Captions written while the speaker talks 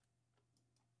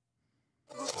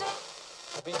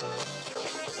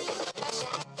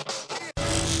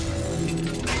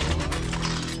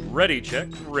Ready Check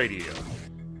Radio.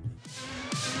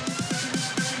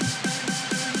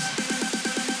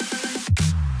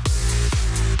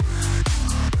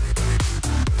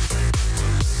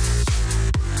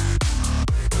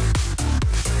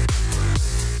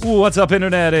 What's up,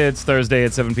 Internet? It's Thursday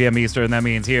at 7 p.m. Eastern. That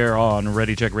means here on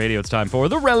Ready Check Radio, it's time for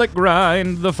the Relic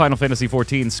Grind, the Final Fantasy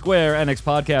XIV Square Enix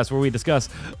podcast, where we discuss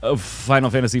Final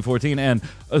Fantasy XIV and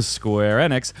Square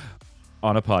Enix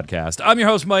on a podcast. I'm your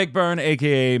host, Mike Byrne,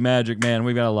 a.k.a. Magic Man.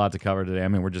 We've got a lot to cover today. I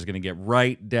mean, we're just going to get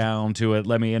right down to it.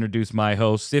 Let me introduce my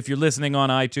hosts. If you're listening on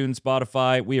iTunes,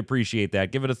 Spotify, we appreciate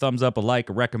that. Give it a thumbs up, a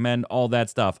like, a recommend, all that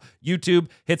stuff. YouTube,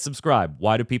 hit subscribe.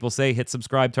 Why do people say hit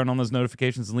subscribe, turn on those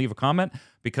notifications, and leave a comment?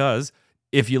 Because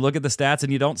if you look at the stats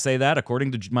and you don't say that,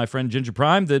 according to my friend Ginger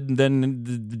Prime,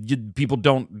 then people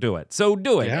don't do it. So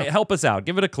do it. Yeah. Help us out.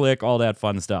 Give it a click, all that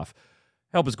fun stuff.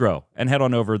 Help us grow. And head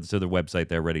on over to the website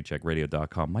there,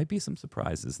 readycheckradio.com. Might be some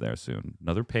surprises there soon.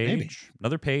 Another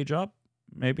page up,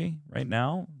 maybe, right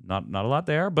now. Not a lot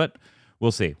there, but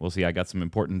we'll see. I got some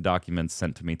important documents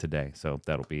sent to me today, so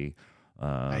that'll be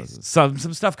nice. some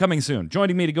stuff coming soon.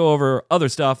 Joining me to go over other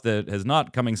stuff that is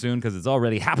not coming soon because it's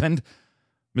already happened,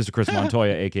 Mr. Chris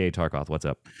Montoya, a.k.a. Tarkoth. What's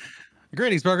up?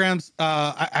 Greetings, programs.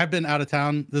 I've been out of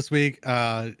town this week,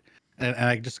 and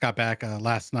I just got back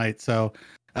last night, so...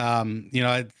 a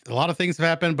lot of things have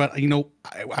happened, but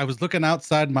I was looking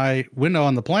outside my window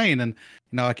on the plane, and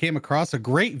I came across a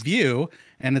great view,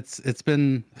 and it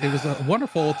was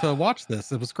wonderful to watch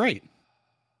this. It was great.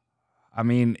 I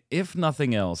mean, if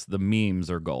nothing else, the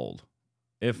memes are gold.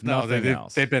 If nothing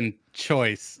else, they've been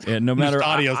choice. Yeah, no matter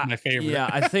audio's my favorite. Yeah,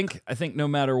 I think no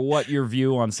matter what your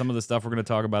view on some of the stuff we're going to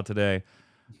talk about today,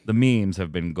 the memes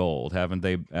have been gold, haven't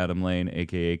they? Adam Lane,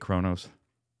 aka Kronos.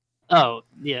 Oh,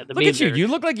 yeah. Look at you. You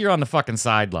look like you're on the fucking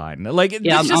sideline. Like, it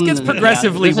just gets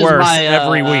progressively worse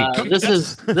every week. This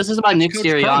is my Nick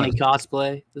Sirianni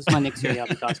cosplay.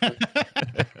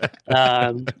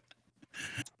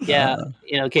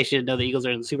 In case you didn't know, the Eagles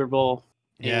are in the Super Bowl.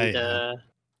 Yeah.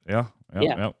 We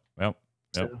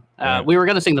were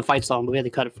going to sing the fight song, but we had to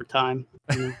cut it for time.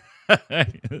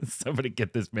 Somebody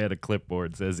get this man a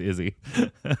clipboard, says Izzy.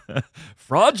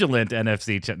 Fraudulent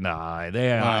NFC. Nah,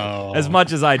 they are. As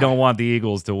much as I don't want the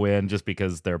Eagles to win just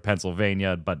because they're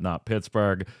Pennsylvania but not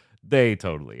Pittsburgh, they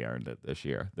totally earned it this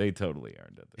year. They've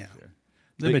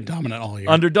been dominant all year.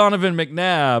 Under Donovan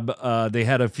McNabb, they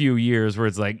had a few years where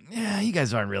it's like, yeah, you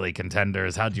guys aren't really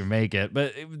contenders. How'd you make it?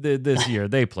 But this year,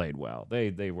 they played well.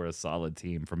 They were a solid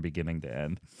team from beginning to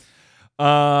end.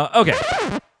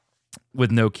 Okay. With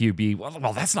no QB,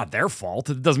 well, that's not their fault.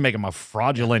 It doesn't make them a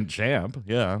fraudulent champ.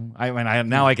 Yeah,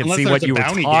 now I can see what you were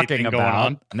talking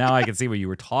about. Now I can see what you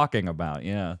were talking about.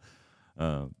 Yeah,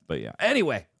 but yeah.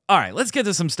 Anyway, all right, let's get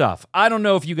to some stuff. I don't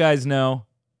know if you guys know,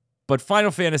 but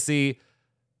Final Fantasy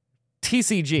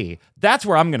TCG. That's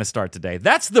where I'm going to start today.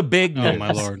 That's the big news. Oh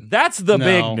my lord, that's the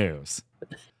big news.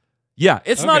 Yeah,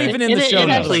 it's not even in the show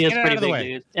notes.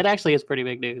 It actually is pretty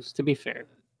big news. To be fair,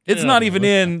 it's not even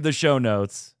in the show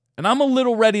notes. And I'm a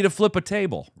little ready to flip a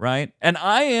table, right? And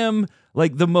I am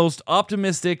like the most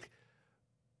optimistic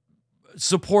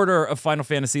supporter of Final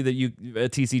Fantasy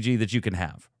TCG that you can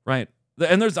have, right?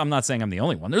 And I'm not saying I'm the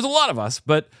only one. There's a lot of us,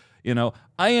 but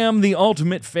I am the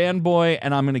ultimate fanboy,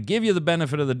 and I'm going to give you the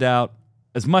benefit of the doubt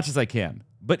as much as I can.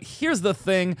 But here's the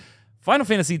thing. Final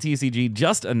Fantasy TCG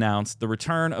just announced the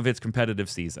return of its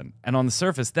competitive season. And on the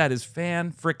surface, that is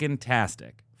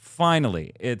fan-frickin-tastic.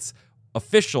 Finally, it's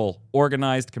official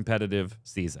organized competitive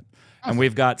season. And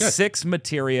we've got 6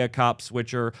 Materia Cups,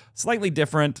 which are slightly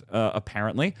different,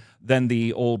 apparently, than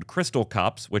the old Crystal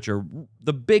Cups, which are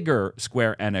the bigger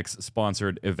Square Enix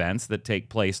sponsored events that take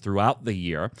place throughout the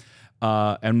year.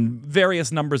 And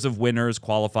various numbers of winners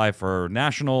qualify for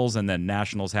Nationals, and then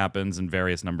Nationals happens, and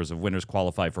various numbers of winners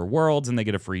qualify for Worlds, and they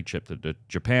get a free trip to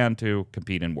Japan to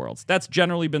compete in Worlds. That's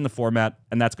generally been the format,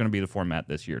 and that's going to be the format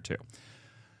this year, too.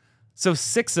 So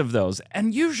 6 of those.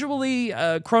 And usually,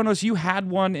 Kronos, you had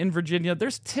one in Virginia.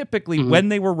 There's typically, when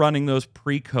they were running those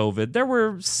pre-COVID, there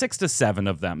were 6 to 7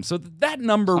 of them. So that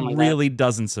number really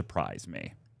doesn't surprise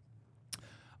me.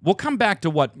 We'll come back to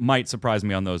what might surprise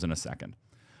me on those in a second.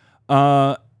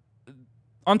 On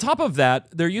top of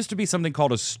that, there used to be something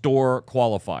called a store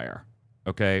qualifier,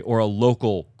 okay, or a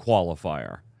local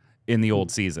qualifier in the old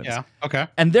seasons. Yeah, okay.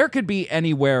 And there could be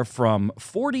anywhere from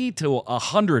 40 to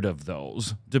 100 of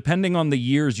those, depending on the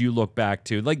years you look back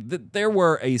to. Like, there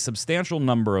were a substantial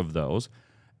number of those.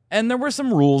 And there were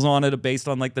some rules on it based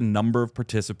on like the number of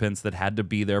participants that had to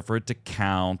be there for it to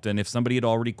count. And if somebody had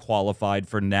already qualified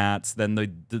for Nats, then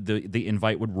the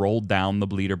invite would roll down the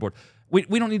leaderboard.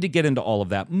 We don't need to get into all of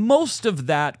that. Most of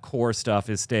that core stuff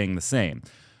is staying the same.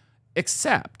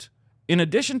 Except, in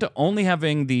addition to only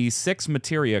having the 6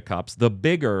 Materia Cups, the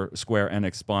bigger Square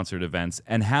Enix-sponsored events,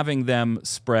 and having them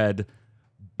spread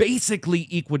basically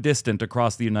equidistant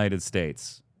across the United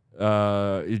States.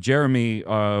 Jeremy,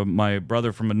 my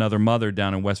brother from another mother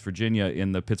down in West Virginia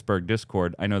in the Pittsburgh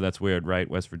Discord. I know that's weird, right?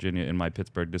 West Virginia in my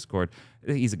Pittsburgh Discord.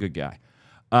 He's a good guy.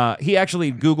 He actually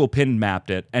Google pin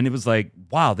mapped it, and it was like,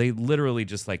 wow, they literally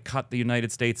just like cut the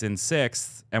United States in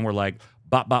 6 and were like,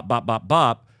 bop, bop, bop, bop,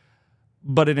 bop.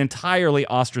 But it entirely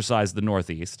ostracized the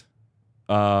Northeast.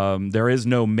 There is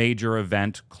no major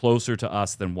event closer to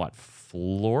us than what?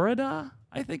 Florida?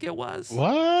 I think it was.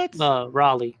 What?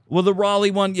 Raleigh. Well, the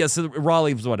Raleigh one, yes. So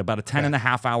Raleigh was what, about a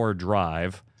 10.5-hour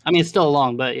drive? I mean, it's still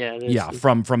long, but yeah.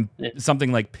 From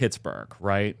something like Pittsburgh,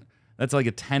 right? That's like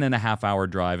a 10.5-hour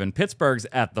drive. And Pittsburgh's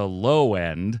at the low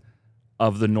end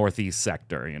of the Northeast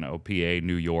sector, PA,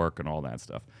 New York, and all that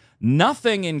stuff.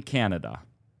 Nothing in Canada.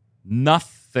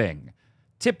 Nothing.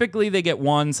 Typically, they get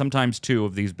 1, sometimes 2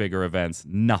 of these bigger events.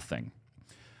 Nothing.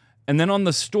 And then on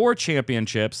the store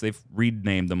championships, they've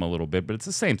renamed them a little bit, but it's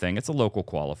the same thing. It's a local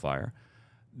qualifier.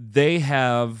 They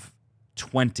have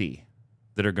 20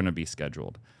 that are going to be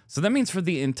scheduled. So that means for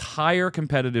the entire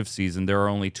competitive season, there are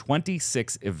only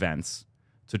 26 events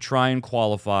to try and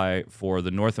qualify for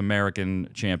the North American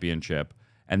Championship,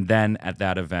 and then at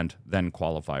that event, then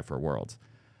qualify for Worlds.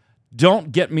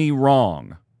 Don't get me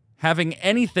wrong. Having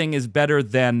anything is better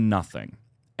than nothing.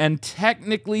 And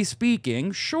technically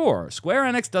speaking, sure, Square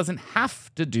Enix doesn't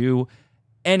have to do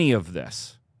any of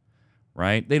this,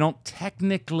 right? They don't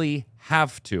technically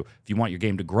have to. If you want your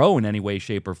game to grow in any way,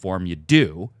 shape, or form, you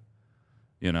do,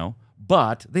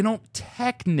 But they don't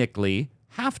technically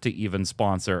have to even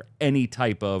sponsor any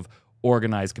type of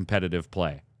organized competitive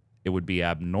play. It would be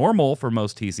abnormal for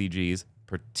most TCGs,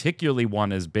 particularly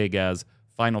one as big as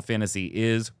Final Fantasy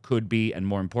is, could be, and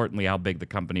more importantly, how big the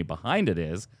company behind it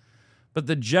is. But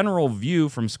the general view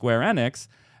from Square Enix,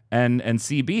 and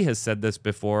CB has said this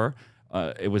before,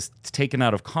 it was taken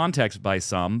out of context by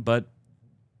some, but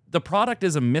the product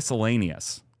is a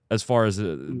miscellaneous as far as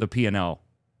the P&L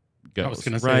goes. I was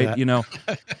going to say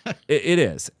that. It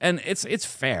is. And it's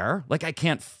fair. Like, I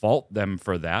can't fault them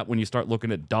for that when you start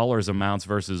looking at dollars amounts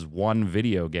versus one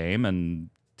video game and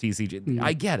TCG. Mm.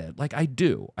 I get it. Like, I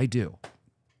do.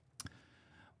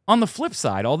 On the flip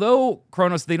side, although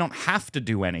Kronos, they don't have to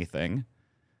do anything,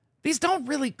 these don't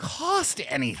really cost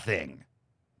anything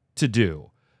to do.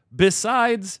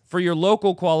 Besides, for your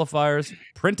local qualifiers,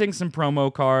 printing some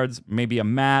promo cards, maybe a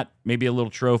mat, maybe a little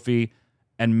trophy,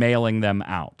 and mailing them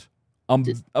out.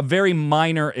 A very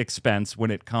minor expense when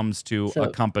it comes to a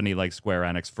company like Square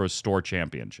Enix for store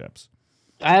championships.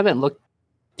 I haven't looked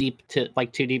too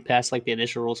deep past like the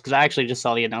initial rules, because I actually just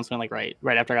saw the announcement like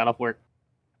right after I got off work.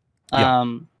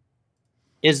 Yeah.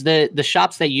 Is the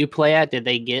shops that you play at, did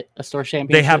they get a store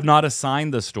championship? They have not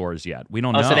assigned the stores yet. We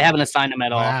don't know. So they haven't assigned them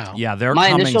at all. Wow. Yeah, they're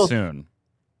coming soon.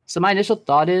 So my initial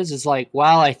thought is like,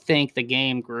 while I think the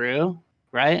game grew,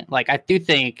 right? Like, I do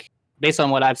think, based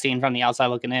on what I've seen from the outside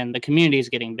looking in, the community is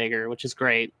getting bigger, which is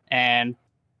great. And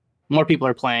more people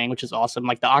are playing, which is awesome.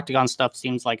 Like, the Octagon stuff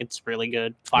seems like it's really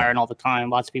good. Firing all the time.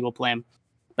 Lots of people playing.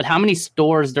 But how many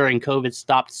stores during COVID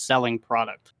stopped selling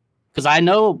product? Because I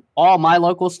know all my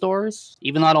local stores,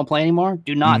 even though I don't play anymore,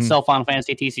 do not sell Final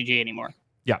Fantasy TCG anymore.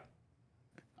 Yeah.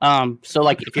 So,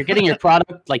 like, if you're getting your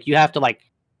product, like, you have to, like,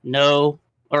 know,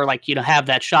 or, like, have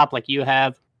that shop like you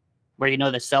have where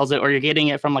that sells it, or you're getting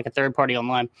it from, like, a third party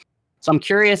online. So I'm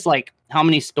curious, like, how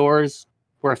many stores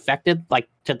were affected, like,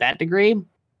 to that degree.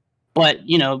 But,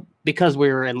 because we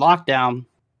were in lockdown,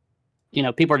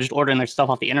 people are just ordering their stuff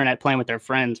off the internet, playing with their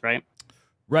friends, right?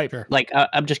 Right. Like,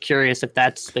 I'm just curious if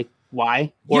that's, like,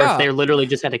 why, or if they literally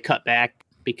just had to cut back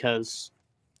because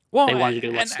they wanted to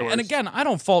do less stores. And again, I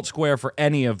don't fault Square for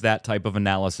any of that type of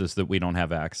analysis that we don't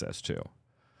have access to.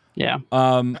 Yeah. Go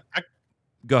ahead.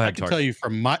 I can tell you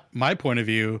from my point of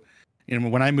view,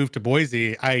 when I moved to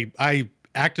Boise, I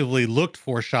actively looked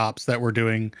for shops that were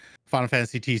doing Final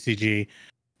Fantasy TCG,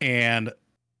 and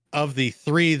of the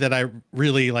 3 that I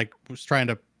really was trying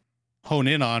to hone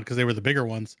in on, because they were the bigger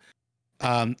ones,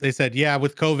 they said, yeah,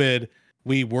 with COVID,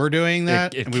 we were doing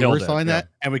that, and we were selling that,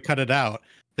 and we cut it out.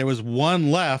 There was one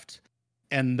left,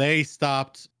 and they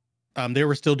stopped. They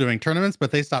were still doing tournaments, but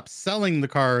they stopped selling the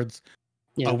cards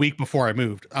a week before I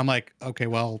moved. I'm like, okay,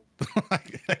 well,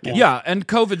 yeah, and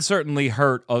COVID certainly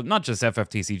hurt not just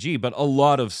FFTCG, but a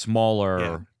lot of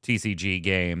smaller TCG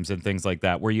games and things like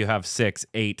that, where you have 6,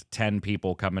 8, 10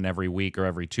 people coming every week or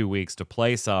every 2 weeks to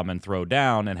play some and throw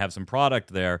down and have some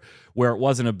product there, where it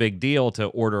wasn't a big deal to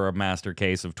order a master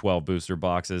case of 12 booster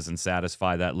boxes and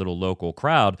satisfy that little local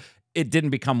crowd. It didn't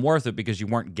become worth it because you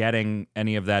weren't getting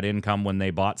any of that income when they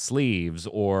bought sleeves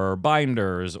or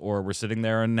binders or were sitting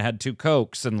there and had 2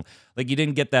 Cokes. And like, you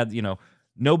didn't get that,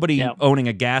 nobody owning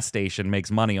a gas station makes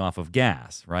money off of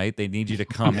gas, right? They need you to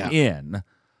come in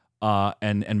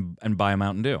and buy a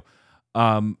Mountain Dew.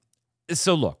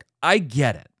 So look, I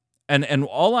get it. And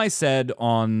all I said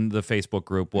on the Facebook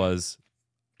group was,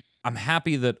 I'm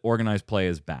happy that organized play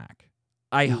is back.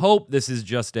 I hope this is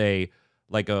just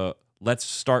let's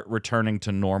start returning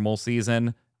to normal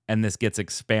season, and this gets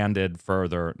expanded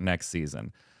further next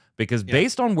season. Because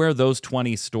based on where those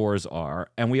 20 stores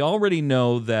are, and we already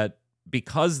know that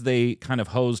because they kind of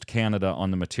hosed Canada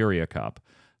on the Materia Cup,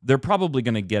 they're probably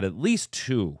going to get at least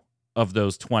 2 of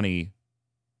those 20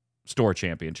 store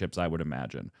championships, I would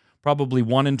imagine. Probably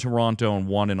 1 in Toronto and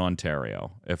 1 in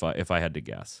Ontario, if I had to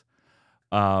guess.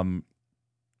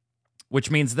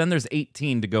 Which means then there's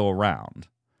 18 to go around.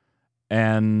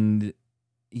 And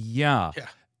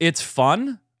it's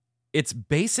fun. It's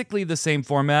basically the same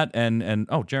format. And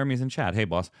Jeremy's in chat. Hey,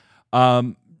 boss.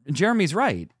 Jeremy's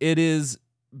right. It is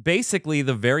basically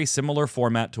the very similar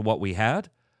format to what we had,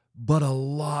 but a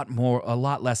lot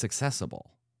less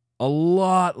accessible. A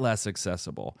lot less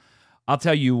accessible. I'll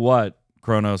tell you what,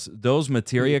 Kronos, those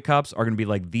Materia Cups are going to be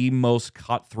like the most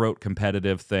cutthroat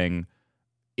competitive thing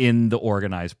in the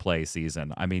organized play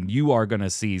season. I mean, you are going to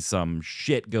see some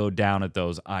shit go down at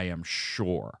those, I am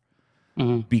sure.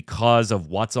 Because of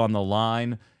what's on the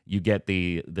line. You get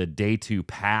the day 2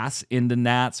 pass into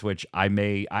Nats, which I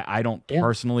don't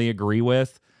personally agree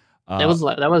with. That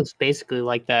was basically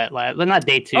like that. Well, not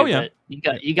day 2,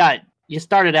 but you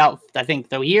started out. I think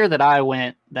the year that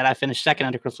I finished second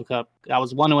under Crystal Cup, I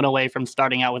was 1 win away from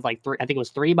starting out with like 3. I think it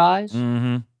was 3 buys,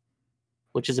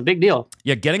 which is a big deal.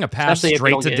 Yeah, getting a pass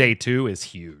straight to day 2 is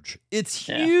huge. It's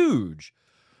huge.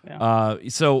 Yeah.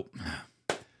 So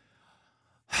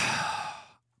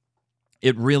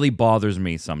it really bothers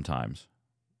me sometimes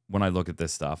when I look at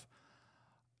this stuff.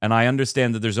 And I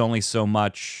understand that there's only so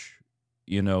much,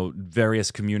 various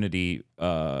community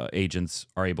agents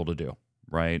are able to do,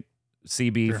 right?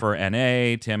 CB for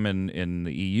NA, Tim in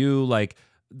the EU, like,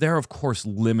 they're of course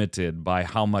limited by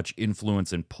how much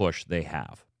influence and push they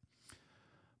have.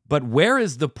 But where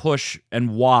is the push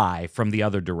and why from the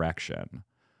other direction?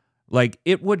 Like,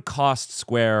 it would cost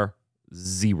Square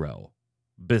 0.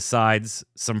 Besides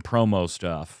some promo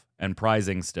stuff and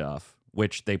prizing stuff,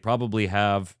 which they probably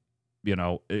have,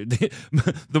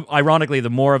 ironically, the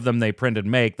more of them they print and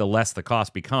make, the less the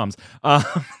cost becomes.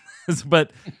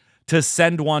 But to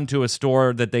send one to a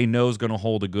store that they know is going to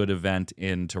hold a good event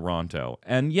in Toronto.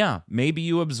 And maybe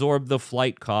you absorb the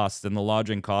flight costs and the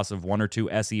lodging costs of 1 or 2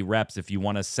 SE reps if you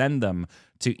want to send them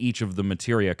to each of the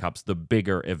Materia Cups, the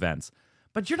bigger events.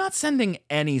 But you're not sending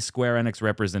any Square Enix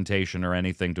representation or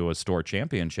anything to a store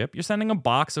championship. You're sending a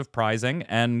box of prizing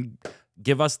and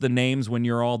give us the names when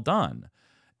you're all done.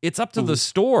 It's up to the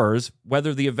stores,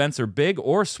 whether the events are big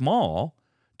or small,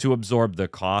 to absorb the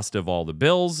cost of all the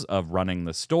bills of running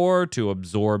the store, to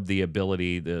absorb the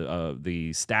ability,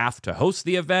 the staff to host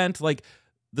the event. Like,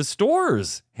 the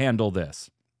stores handle this.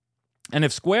 And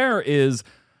if Square is,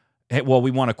 hey, well,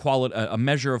 we want a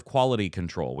measure of quality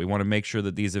control. We want to make sure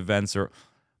that these events are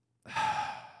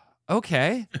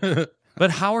okay.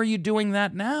 But how are you doing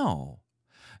that now?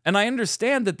 And I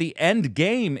understand that the end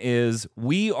game is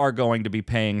we are going to be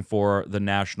paying for the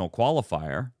national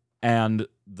qualifier and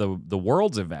the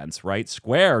world's events, right?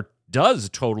 Square does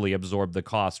totally absorb the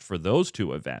cost for those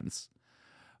 2 events.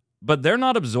 But they're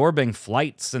not absorbing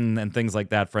flights and things like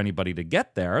that for anybody to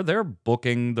get there. They're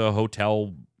booking the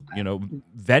hotel,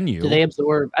 venue. Do they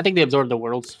absorb? I think they absorb the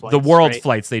world's flights. The world's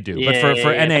flights they do, but for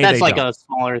NA, but that's they like don't. A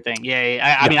smaller thing.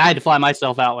 I mean, I had to fly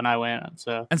myself out when I went.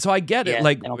 So I get it.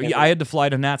 Like, I had to fly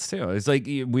to Nats too. It's like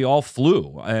we all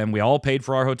flew and we all paid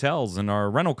for our hotels and our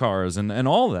rental cars and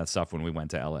all of that stuff when we went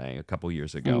to LA a couple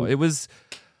years ago. It was.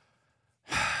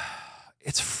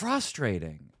 It's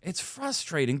frustrating. It's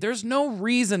frustrating. There's no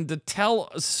reason to tell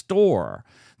a store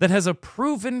that has a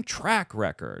proven track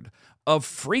record of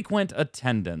frequent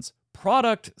attendance,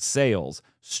 product sales,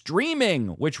 streaming,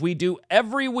 which we do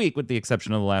every week with the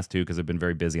exception of the last 2 because I've been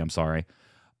very busy. I'm sorry.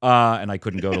 And I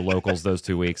couldn't go to locals those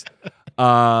 2 weeks.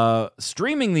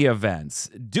 Streaming the events,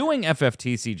 doing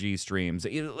FFTCG streams,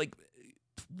 like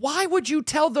Why would you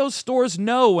tell those stores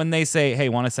no when they say, hey,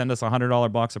 want to send us a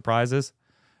 $100 box of prizes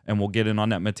and we'll get in on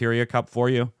that Materia Cup for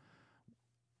you?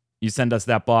 You send us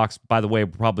that box. By the way,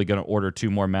 we're probably going to order 2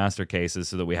 more master cases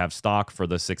so that we have stock for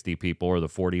the 60 people or the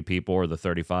 40 people or the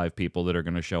 35 people that are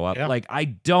going to show up. Yeah. Like, I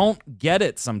don't get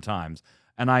it sometimes.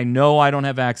 And I know I don't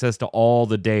have access to all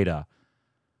the data.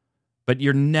 But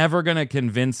you're never going to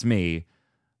convince me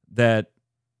that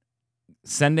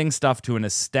sending stuff to an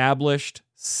established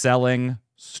selling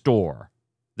store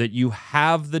that you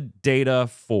have the data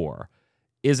for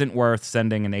isn't worth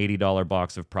sending an $80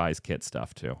 box of prize kit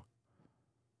stuff to.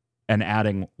 And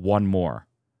adding 1 more.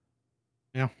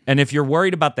 Yeah. And if you're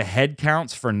worried about the head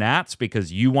counts for Nats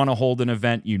because you want to hold an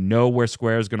event, you know where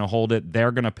Square is going to hold it,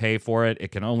 they're going to pay for it,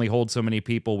 it can only hold so many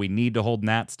people, we need to hold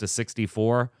Nats to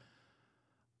 64,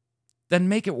 then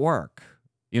make it work.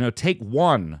 You know, take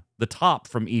 1, the top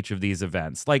from each of these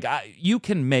events. Like, you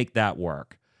can make that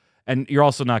work. And you're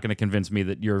also not going to convince me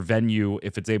that your venue,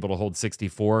 if it's able to hold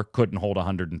 64, couldn't hold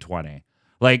 120.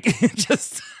 Like,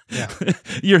 just,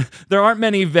 there aren't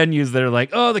many venues that are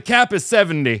like, oh, the cap is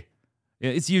 70.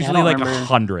 It's usually like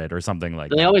 100 or something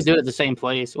like that. They always do it at the same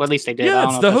place, or at least they did. Yeah,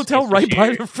 it's the hotel right by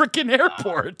the freaking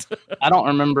airport. I don't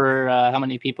remember how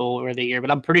many people were the year, but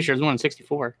I'm pretty sure it was more than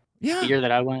 64. Yeah. The year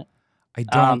that I went.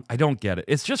 I don't get it.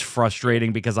 It's just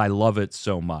frustrating because I love it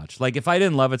so much. Like, if I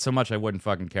didn't love it so much, I wouldn't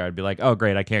fucking care. I'd be like, oh,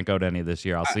 great, I can't go to any this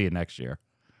year. I'll see you next year.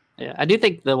 Yeah, I do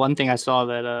think the one thing I saw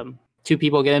that 2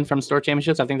 people get in from store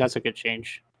championships, I think that's a good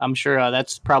change. I'm sure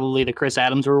that's probably the Chris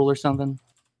Adams rule or something.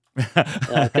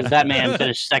 Because that man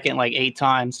finished second like 8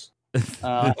 times.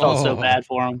 I felt so bad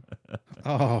for him.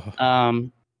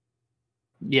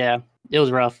 Yeah, it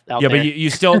was rough out there. But you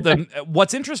still,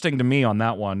 what's interesting to me on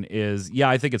that one is,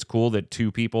 I think it's cool that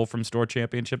 2 people from store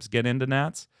championships get into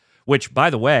Nats, which,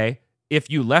 by the way, if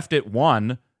you left it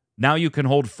 1, now you can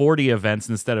hold 40 events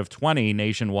instead of 20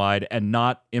 nationwide and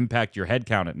not impact your head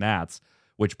count at Nats,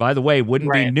 which, by the way,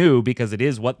 wouldn't be new because it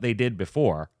is what they did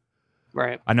before.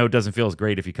 Right. I know it doesn't feel as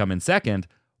great if you come in second,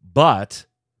 but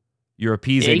you're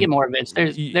appeasing. Yeah, you get more events.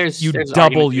 There's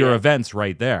double your events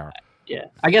right there. Yeah.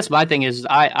 I guess my thing is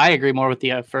I agree more with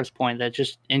the first point that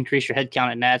just increase your head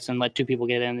count at Nats and let 2 people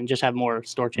get in and just have more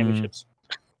store championships.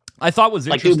 I thought was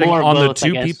interesting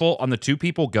on the 2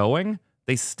 people going.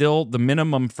 They still, the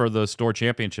minimum for the store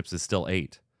championships is still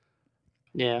 8.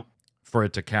 Yeah. For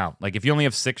it to count. Like, if you only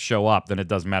have 6 show up, then it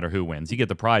doesn't matter who wins. You get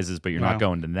the prizes, but you're not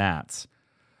going to Nats.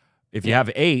 If you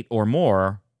have 8 or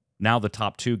more, now the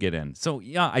top 2 get in. So,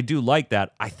 I do like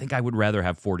that. I think I would rather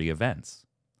have 40 events.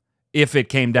 If it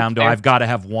came down to I've got to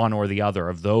have one or the other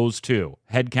of those 2.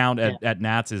 Head count at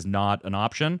Nats is not an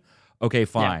option. Okay,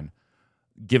 fine.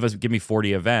 Yeah. Give me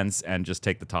 40 events and just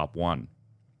take the top 1.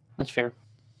 That's fair.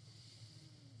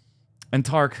 And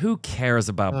Tark, who cares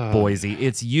about Boise?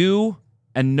 It's you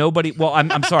and nobody. Well,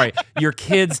 I'm sorry. Your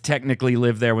kids technically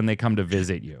live there when they come to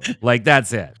visit you. Like,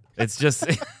 that's it. It's just,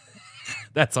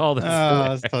 that's all this is.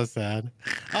 That's so sad.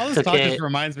 All this talk just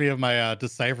reminds me of my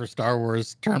Decipher Star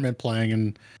Wars tournament playing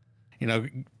and,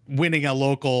 winning a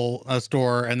local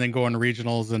store and then going to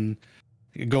regionals and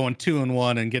going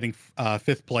 2-1 and getting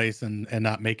 5th place and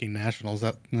not making nationals.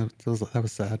 That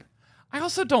was sad. I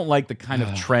also don't like the kind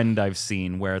of trend I've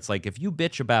seen where it's like, if you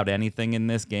bitch about anything in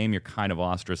this game, you're kind of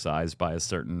ostracized by a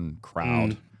certain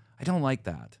crowd. I don't like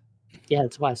that. Yeah,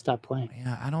 that's why I stopped playing.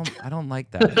 Yeah, I don't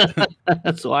like that.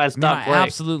 That's why I stopped playing. I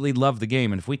absolutely love the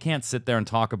game. And if we can't sit there and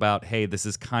talk about, hey, this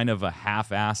is kind of a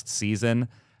half-assed season,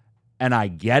 and I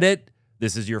get it,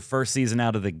 this is your first season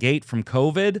out of the gate from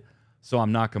COVID, so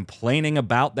I'm not complaining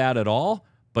about that at all,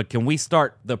 but can we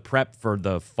start the prep for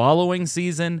the following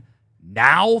season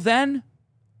now then,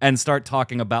 and start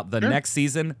talking about the next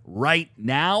season right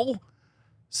now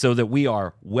so that we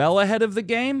are well ahead of the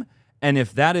game? And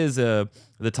if that is the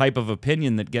type of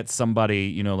opinion that gets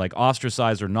somebody, like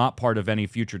ostracized or not part of any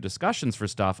future discussions for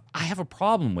stuff, I have a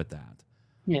problem with that.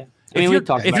 Yeah. If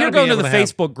you're going to the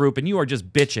Facebook group and you are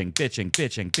just bitching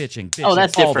oh,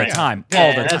 that's all different. the time,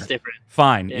 that's different.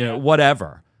 Fine,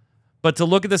 whatever. But to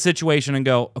look at the situation and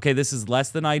go, okay, this is less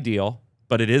than ideal,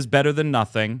 but it is better than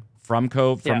nothing.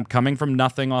 Coming from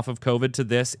nothing off of COVID to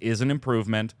this is an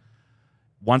improvement.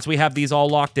 Once we have these all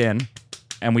locked in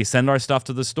and we send our stuff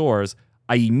to the stores,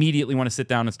 I immediately want to sit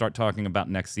down and start talking about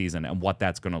next season and what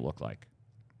that's going to look like.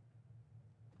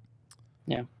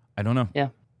 Yeah. I don't know. Yeah.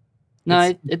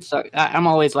 No, I'm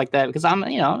always like that because I'm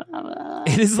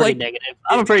it is pretty negative.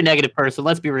 I'm a pretty negative person.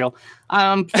 Let's be real.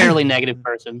 I'm a fairly negative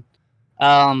person.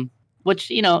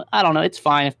 Which, I don't know. It's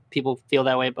fine if people feel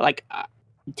that way, but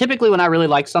typically when I really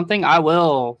like something, I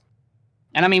will,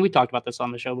 and I mean, we talked about this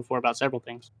on the show before about several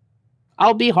things.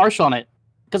 I'll be harsh on it.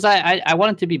 because I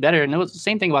wanted to be better, and it was the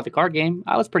same thing about the card game.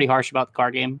 I was pretty harsh about the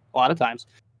card game a lot of times.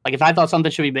 Like if I thought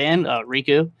something should be banned,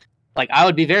 Riku, like I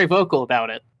would be very vocal about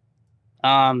it.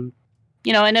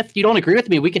 You know, and if you don't agree with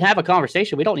me, we can have a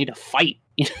conversation. We don't need to fight.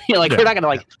 You know, like we're not gonna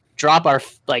like drop our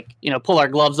pull our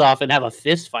gloves off and have a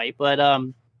fist fight. But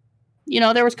you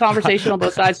know, there was conversation on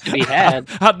both sides to be had.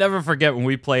 I'll never forget when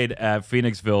we played at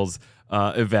Phoenixville's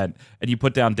event, and you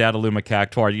put down Dadaluma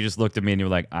Cactuar. You just looked at me and you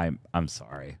were like, "I'm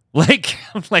sorry." Like,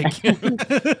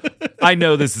 I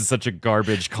know this is such a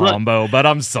garbage combo, but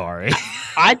I'm sorry.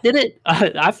 I did it.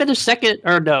 I finished third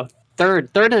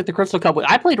at the Crystal Cup.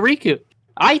 I played Riku.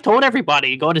 I told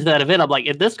everybody going to that event, I'm like,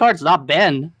 if this card's not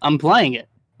banned, I'm playing it.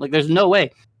 Like, there's no way.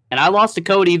 And I lost to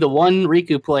Cody, the one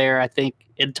Riku player, I think,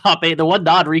 in top 8, the one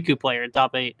non-Riku player in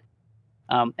top 8.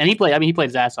 And he played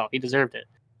his ass off. He deserved it.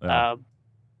 Yeah.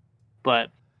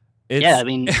 But, yeah, I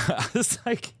mean. It's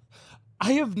like,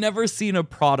 I have never seen a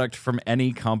product from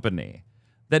any company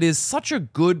that is such a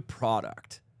good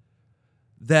product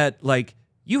that, like,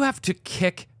 you have to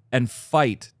kick and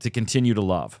fight to continue to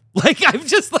love. Like, I'm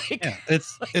just like... Yeah,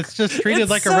 it's just treated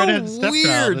like so a redheaded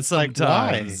stepchild. It's sometimes. Like,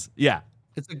 why? Yeah.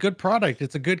 It's a good product.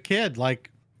 It's a good kid.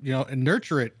 Like, you know, and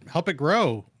nurture it. Help it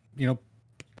grow. You know,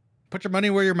 put your money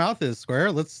where your mouth is,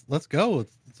 Square. Let's go.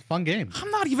 It's a fun game.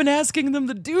 I'm not even asking them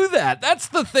to do that. That's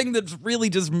the thing that's really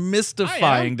just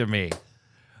mystifying to me.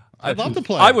 I'd love to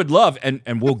play. I would love,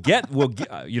 and we'll get,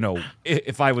 you know,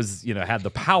 if I was, you know, had the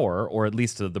power, or at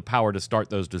least the power to start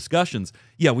those discussions,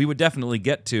 yeah, we would definitely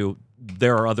get to,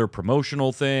 there are other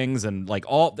promotional things, and like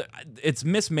it's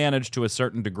mismanaged to a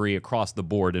certain degree across the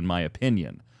board, in my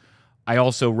opinion. I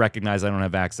also recognize I don't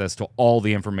have access to all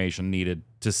the information needed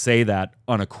to say that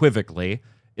unequivocally.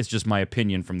 It's just my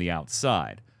opinion from the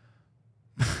outside.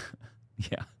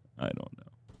 Yeah, I don't know.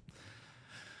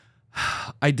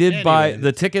 I did buy,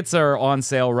 the tickets are on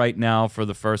sale right now for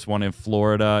the first one in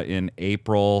Florida in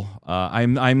April.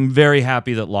 I'm very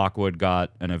happy that Lockwood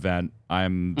got an event.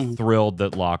 I'm thrilled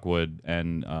that Lockwood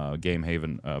and Game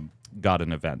Haven got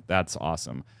an event. That's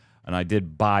awesome. And I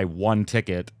did buy one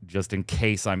ticket just in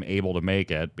case I'm able to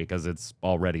make it, because it's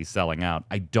already selling out.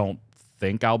 I don't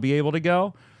think I'll be able to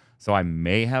go, so I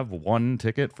may have one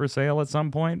ticket for sale at some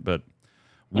point, but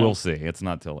we'll see. It's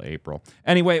not till April.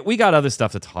 Anyway, we got other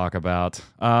stuff to talk about.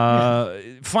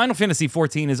 Final Fantasy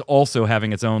XIV is also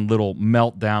having its own little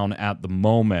meltdown at the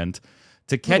moment.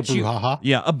 To catch you,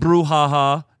 yeah, a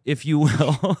brouhaha, if you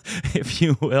will, if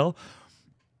you will.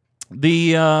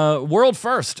 The world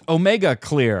first Omega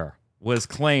Clear was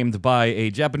claimed by a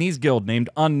Japanese guild named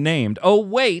Unnamed. Oh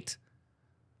wait,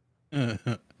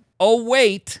 oh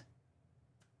wait.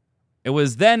 It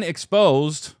was then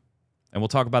exposed, and we'll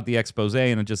talk about the expose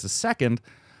in just a second,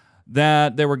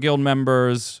 that there were guild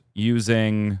members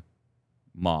using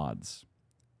mods.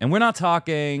 And we're not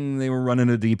talking they were running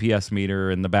a DPS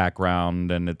meter in the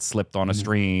background and it slipped on a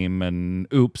stream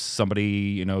and oops, somebody,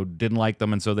 you know, didn't like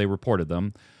them and so they reported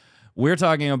them. We're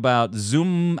talking about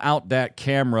zoom out that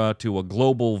camera to a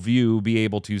global view, be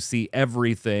able to see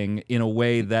everything in a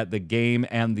way that the game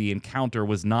and the encounter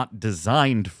was not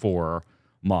designed for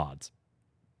mods.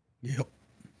 Yep.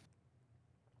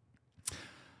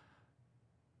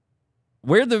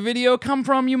 Where'd the video come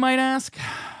from, you might ask?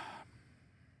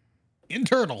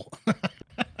 Internal.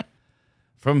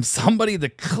 From somebody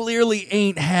that clearly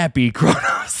ain't happy,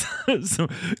 Kronos. So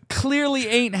clearly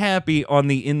ain't happy on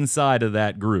the inside of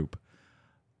that group.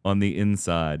 On the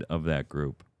inside of that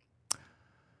group.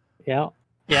 Yeah.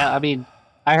 Yeah, I mean,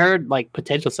 I heard like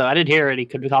potential stuff. I didn't hear any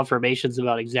confirmations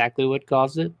about exactly what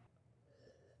caused it.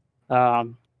 But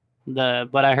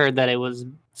I heard that it was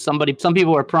some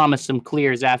people were promised some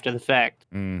clears after the fact,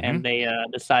 and they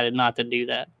decided not to do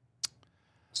that.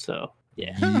 So,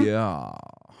 yeah. Yeah.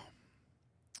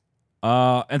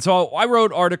 And so I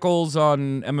wrote articles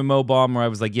on MMO Bomb where I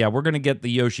was like, yeah, we're going to get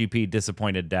the Yoshi P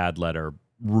disappointed dad letter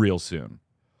real soon.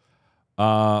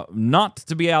 Not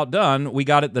to be outdone, we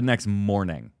got it the next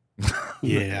morning.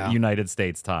 Yeah. United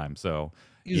States time. So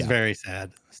he's very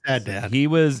sad. Sad dad. He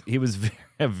was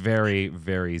a very,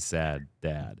 very sad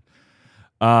dad.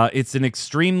 It is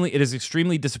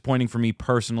extremely disappointing for me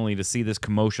personally to see this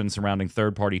commotion surrounding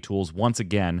third-party tools once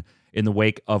again in the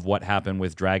wake of what happened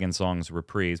with Dragon Song's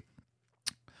Reprise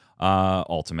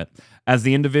Ultimate. As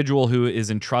the individual who is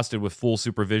entrusted with full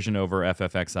supervision over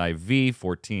FFXIV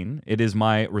 14, it is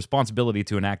my responsibility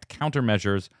to enact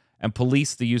countermeasures and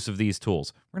police the use of these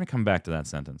tools. We're going to come back to that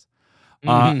sentence.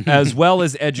 As well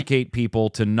as educate people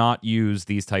to not use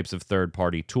these types of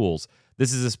third-party tools.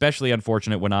 This is especially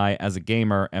unfortunate when I, as a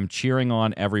gamer, am cheering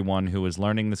on everyone who is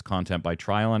learning this content by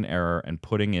trial and error and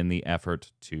putting in the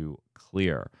effort to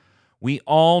clear. We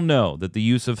all know that the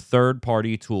use of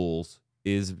third-party tools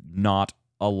is not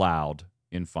allowed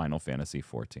in Final Fantasy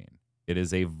XIV. It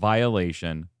is a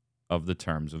violation of the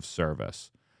terms of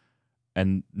service.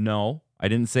 And no, I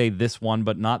didn't say this one,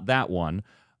 but not that one.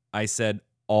 I said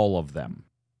all of them.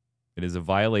 It is a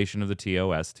violation of the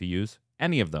TOS to use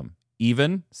any of them.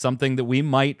 Even something that we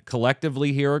might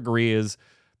collectively here agree is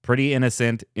pretty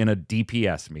innocent in a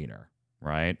DPS meter,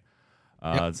 right?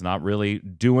 Yep. It's not really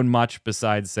doing much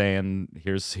besides saying,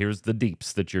 here's the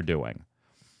deeps that you're doing.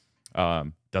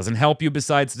 Doesn't help you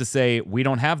besides to say, we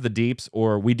don't have the deeps,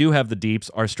 or we do have the deeps,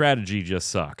 our strategy just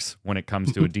sucks when it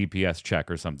comes to a DPS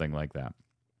check or something like that.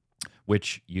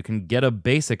 Which you can get a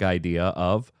basic idea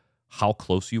of how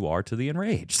close you are to the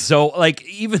enraged. So, like,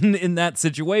 even in that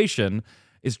situation,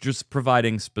 it's just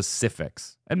providing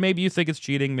specifics. And maybe you think it's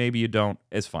cheating, maybe you don't.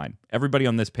 It's fine. Everybody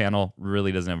on this panel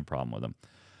really doesn't have a problem with them.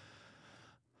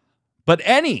 But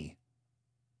any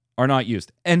are not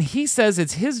used. And he says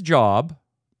it's his job,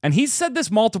 and he's said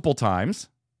this multiple times,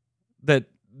 that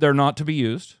they're not to be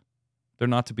used. They're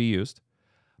not to be used.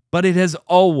 But it has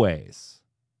always,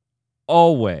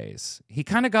 he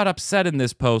kind of got upset in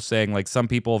this post saying, like, some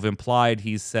people have implied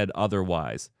he's said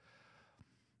otherwise.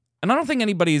 And I don't think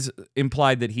anybody's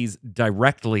implied that he's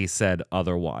directly said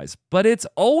otherwise, but it's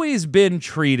always been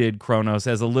treated, Kronos,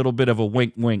 as a little bit of a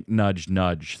wink, wink, nudge,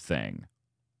 nudge thing.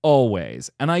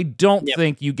 Always. And I don't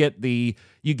think you get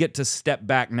to step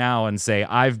back now and say,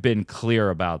 I've been clear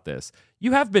about this.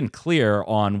 You have been clear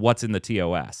on what's in the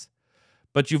TOS.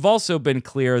 But you've also been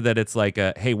clear that it's like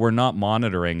hey, we're not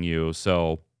monitoring you,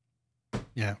 so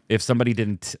if somebody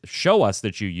didn't show us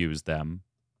that you used them,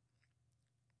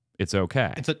 it's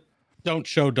okay. It's a don't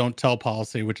show, don't tell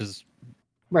policy, which is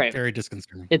very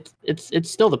disconcerting. It's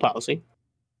still the policy.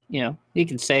 You know, he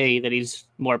can say that he's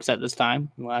more upset this time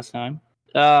than last time.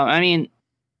 He's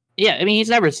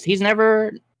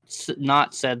never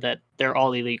not said that they're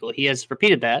all illegal. He has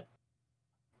repeated that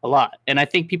a lot, and I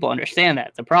think people understand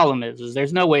that. The problem is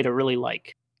there's no way to really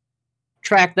like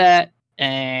track that,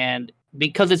 and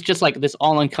because it's just like this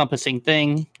all-encompassing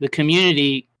thing, the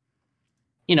community,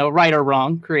 you know, right or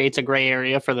wrong, creates a gray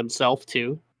area for themselves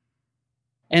too.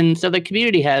 And so the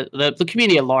community has the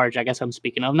community at large, I guess I'm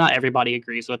speaking of. Not everybody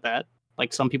agrees with that.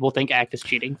 Like, some people think ACT is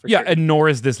cheating. For sure. And nor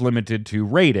is this limited to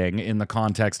rating in the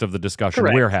context of the discussion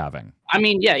we're having. I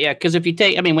mean, because if you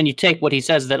take, when you take what he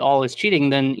says that all is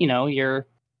cheating, then, you know, your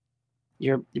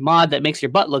mod that makes your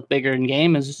butt look bigger in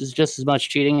game is just as much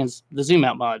cheating as the zoom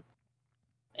out mod.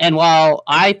 And while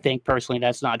I think personally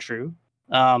that's not true,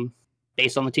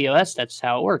 based on the TOS, that's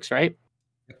how it works, right?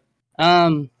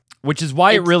 Which is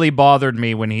why it really bothered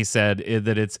me when he said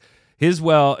that it's his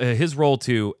role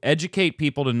to educate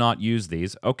people to not use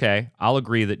these. Okay, I'll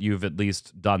agree that you've at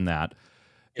least done that.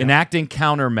 Yeah. Enacting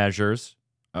countermeasures.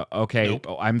 Okay, nope.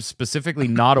 I'm specifically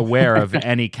not aware of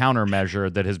any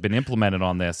countermeasure that has been implemented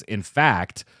on this. In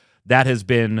fact, that has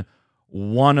been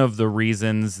one of the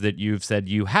reasons that you've said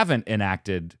you haven't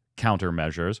enacted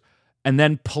countermeasures. And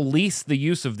then police the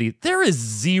use of these. There is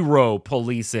zero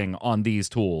policing on these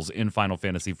tools in Final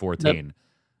Fantasy XIV.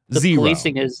 Zero.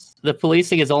 The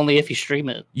policing is only if you stream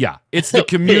it. Yeah, it's the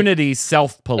community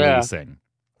self-policing.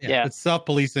 Yeah, it's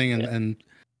self-policing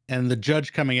and the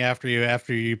judge coming after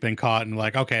you've been caught and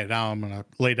like, okay, now I'm gonna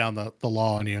lay down the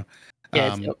law on you.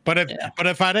 But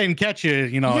if I didn't catch you,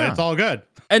 you know, it's all good.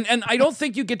 And I don't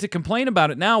think you get to complain about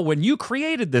it now when you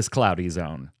created this cloudy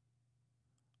zone.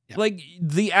 Yeah. Like,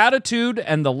 the attitude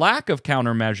and the lack of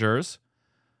countermeasures,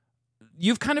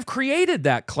 you've kind of created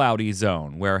that cloudy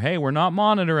zone where, hey, we're not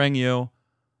monitoring you.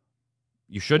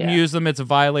 You shouldn't use them. It's a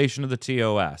violation of the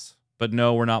TOS. But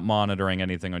no, we're not monitoring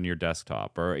anything on your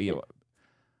desktop. Or, you know,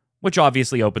 which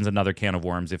obviously opens another can of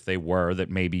worms if they were, that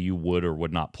maybe you would or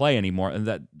would not play anymore. And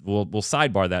that we'll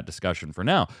sidebar that discussion for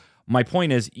now. My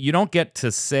point is, you don't get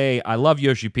to say, I love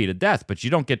Yoshi P to death, but you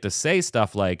don't get to say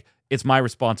stuff like, it's my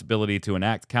responsibility to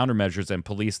enact countermeasures and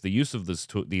police the use of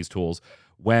these tools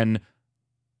when,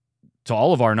 to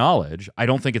all of our knowledge, I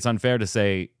don't think it's unfair to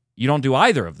say you don't do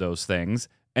either of those things,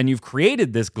 and you've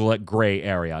created this gray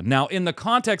area. Now, in the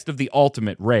context of the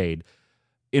ultimate raid,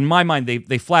 in my mind,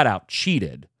 they flat out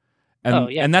cheated.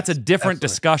 And that's a different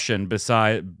discussion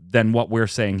than what we're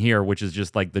saying here, which is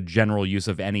just like the general use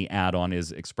of any add-on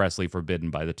is expressly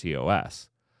forbidden by the TOS.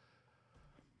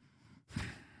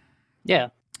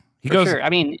 Yeah. He goes. Sure. I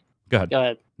mean, go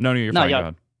ahead. No, you're fine. Go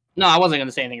ahead. No, I wasn't going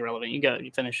to say anything irrelevant. You go. You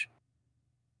finish.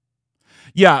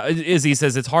 Yeah, Izzy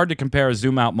says it's hard to compare a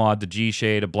zoom out mod to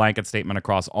G-Shade. A blanket statement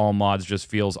across all mods just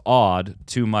feels odd.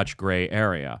 Too much gray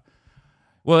area.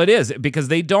 Well, it is because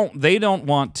they don't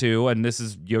want to, and this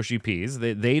is Yoshi P's.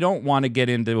 They don't want to get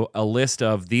into a list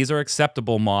of these are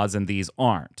acceptable mods and these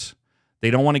aren't. They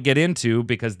don't want to get into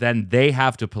because then they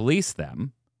have to police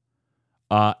them,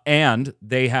 and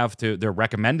they're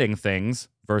recommending things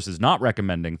versus not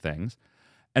recommending things,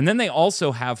 and then they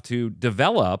also have to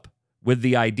develop with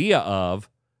the idea of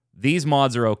these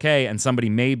mods are okay, and somebody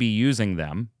may be using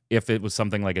them if it was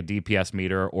something like a DPS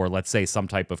meter or let's say some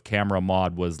type of camera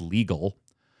mod was legal.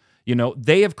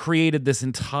 They have created this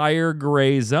entire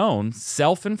gray zone,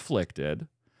 self-inflicted,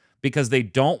 because they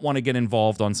don't want to get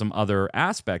involved on some other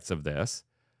aspects of this,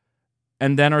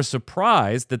 and then are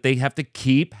surprised that they have to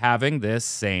keep having this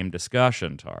same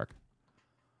discussion, Tark.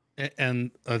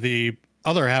 And the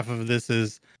other half of this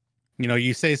is,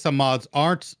 you say some mods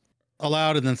aren't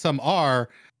allowed and then some are.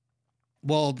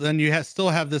 Well, then you still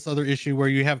have this other issue where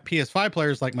you have PS5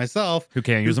 players like myself who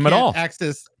can't use them at all.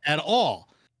 Access at all.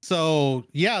 So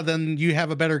yeah, then you have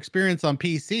a better experience on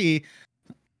PC.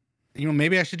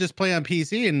 Maybe I should just play on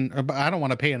PC, but I don't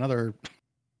want to pay another,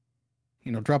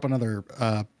 drop another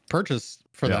purchase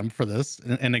for them for this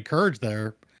and encourage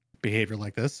their behavior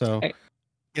like this. So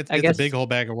it's a big whole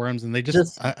bag of worms, and they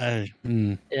just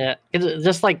yeah, it's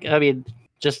just like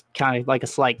just kind of like a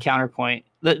slight counterpoint.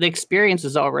 The experience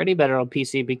is already better on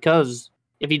PC because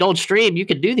if you don't stream, you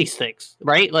can do these things,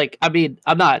 right? Like,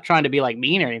 I'm not trying to be like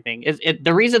mean or anything.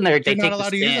 The reason they take not allowed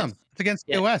to use them. It's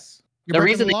against OS. The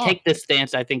reason they take this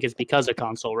stance, I think, is because of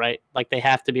console, right? Like, they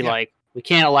have to be like, we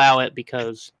can't allow it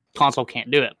because console can't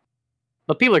do it.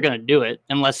 But people are going to do it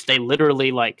unless they literally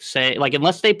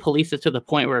unless they police it to the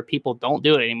point where people don't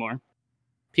do it anymore.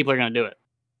 People are going to do it.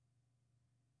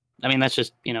 I mean, that's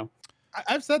just,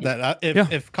 I've said that.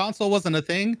 If console wasn't a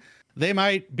thing, they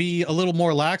might be a little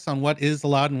more lax on what is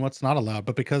allowed and what's not allowed.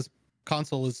 But because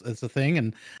console is a thing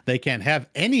and they can't have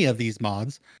any of these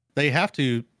mods, they have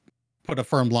to put a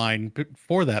firm line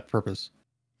for that purpose.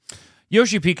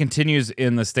 Yoshi P continues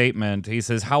in the statement. He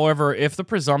says, however, if the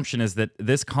presumption is that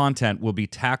this content will be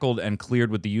tackled and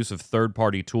cleared with the use of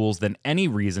third-party tools, then any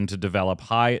reason to develop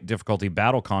high-difficulty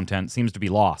battle content seems to be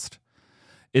lost.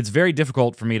 It's very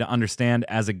difficult for me to understand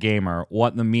as a gamer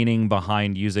what the meaning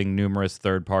behind using numerous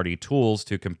third-party tools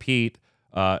to compete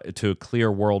to clear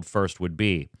world first would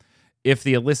be. If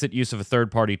the illicit use of a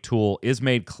third-party tool is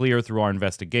made clear through our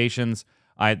investigations,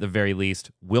 I, at the very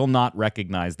least, will not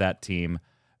recognize that team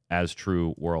as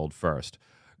true world first.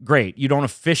 Great. You don't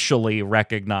officially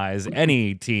recognize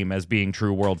any team as being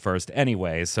true world first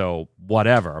anyway, so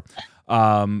whatever.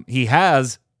 He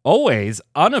has always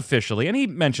unofficially, and he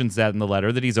mentions that in the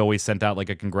letter, that he's always sent out like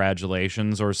a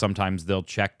congratulations, or sometimes they'll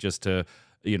check just to,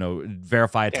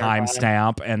 verify a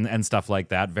timestamp and stuff like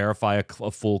that, verify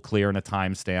a full clear and a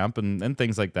timestamp and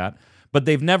things like that. But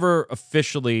they've never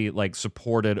officially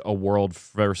supported a world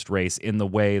first race in the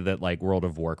way that World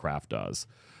of Warcraft does,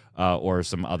 or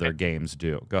some other games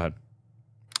do. Go ahead.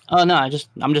 Oh no,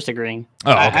 I'm just agreeing.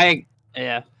 Oh, okay.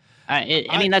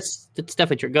 I mean that's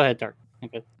definitely true. Go ahead, Dark.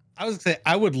 Okay. I was gonna say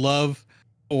I would love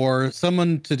for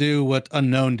someone to do what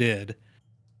Unknown did.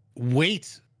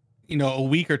 Wait, a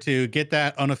week or two, get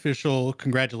that unofficial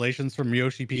congratulations from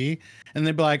Yoshi P, and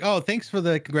they'd be like, "Oh, thanks for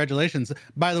the congratulations.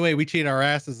 By the way, we cheated our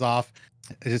asses off."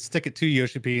 Just stick it to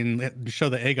Yoshi P and show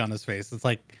the egg on his face. It's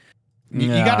like you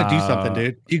got to do something,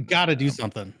 dude. You got to do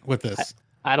something with this.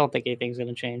 I don't think anything's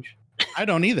gonna change. I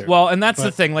don't either. Well, and that's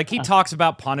the thing. He talks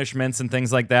about punishments and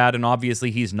things like that, and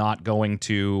obviously he's not going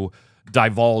to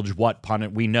divulge what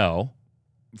we know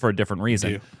for a different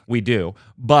reason. We do.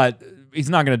 But he's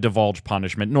not going to divulge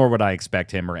punishment, nor would I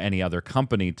expect him or any other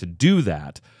company to do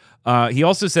that. He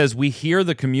also says, we hear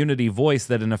the community voice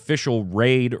that an official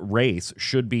raid race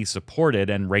should be supported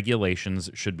and regulations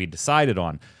should be decided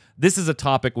on. This is a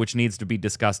topic which needs to be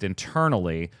discussed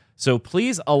internally, so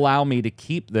please allow me to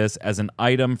keep this as an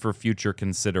item for future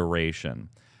consideration.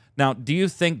 Now, do you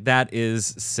think that is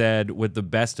said with the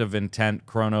best of intent,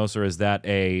 Kronos, or is that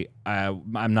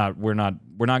we're not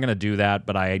going to do that,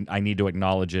 but I need to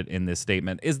acknowledge it in this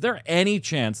statement. Is there any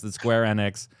chance that Square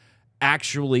Enix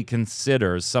actually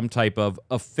considers some type of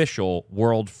official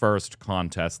world first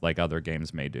contest like other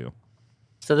games may do?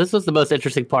 So this was the most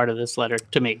interesting part of this letter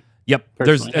to me. Yep.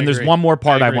 There's one more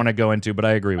part I want to go into, but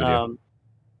I agree with you.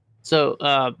 So,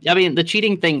 I mean, the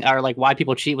cheating thing, or why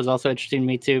people cheat, was also interesting to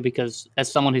me too, because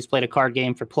as someone who's played a card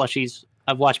game for plushies,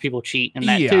 I've watched people cheat, and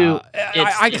that too.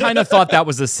 I kind of thought that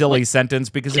was a silly sentence,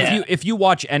 because if you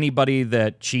watch anybody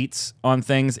that cheats on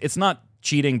things, it's not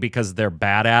cheating because they're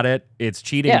bad at it. It's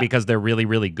cheating Yeah. because they're really,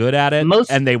 really good at it, Most-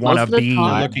 and they want most to of the be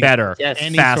time- better, Yes.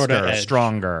 Any faster, sort of edge.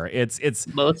 stronger. It's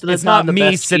Most of the it's time, not the me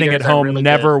best sitting at cheaters are home, really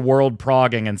never good. world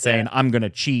progging and saying, Yeah. I'm going to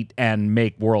cheat and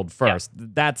make world first.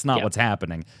 That's not Yeah. what's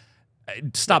happening.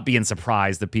 Stop being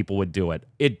surprised that people would do it.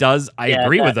 It does. I Yeah,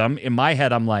 agree that- with them. In my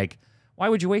head, I'm like, why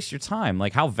would you waste your time?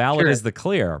 Like, how valid Sure. is the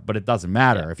clear? But it doesn't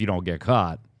matter if you don't get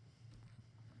caught.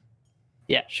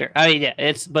 Yeah, sure. I mean,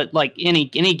 yeah, but like any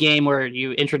game where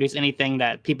you introduce anything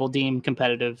that people deem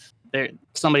competitive,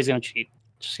 somebody's gonna cheat.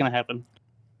 It's just gonna happen.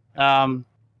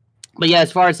 But yeah,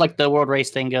 as far as like the world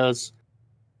race thing goes,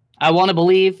 I want to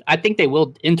believe. I think they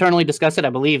will internally discuss it. I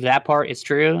believe that part is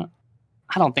true.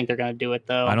 I don't think they're gonna do it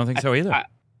though. I don't think so either.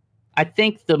 I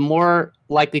think the more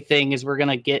likely thing is we're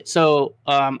gonna get. So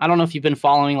I don't know if you've been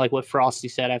following like what Frosty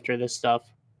said after this stuff.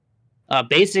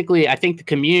 Basically, I think the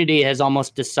community has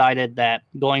almost decided that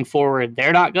going forward,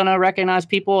 they're not gonna recognize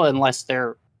people unless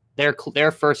their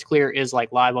first clear is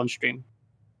like live on stream.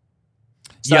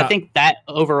 So Yeah. I think that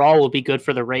overall will be good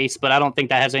for the race, but I don't think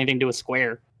that has anything to do with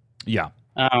Square. Yeah.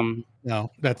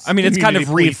 No, that's. I mean, it's kind of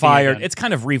community policing refired. again. It's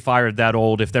kind of refired that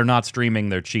old "if they're not streaming,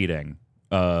 they're cheating"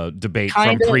 debate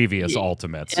Kinda, from previous yeah.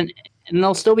 Ultimates. And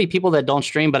there'll still be people that don't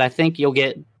stream, but I think you'll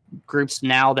get groups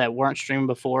now that weren't streamed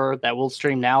before that will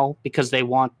stream now because they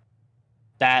want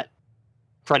that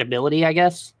credibility, I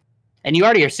guess. And you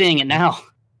already are seeing it now.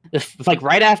 Like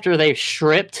right after they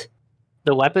stripped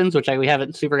the weapons, which we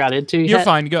haven't super got into You're yet.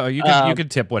 fine. Go. You can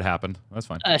tip what happened. That's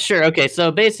fine. Sure. Okay.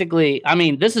 So basically, I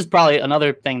mean, this is probably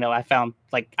another thing though I found.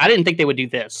 Like, I didn't think they would do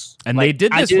this. And Like, they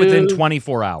did I this within do-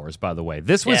 24 hours, by the way.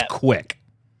 This was Yeah. quick.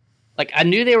 Like, I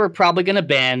knew they were probably going to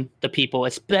ban the people,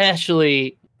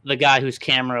 especially the guy whose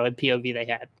camera and POV they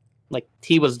had. Like,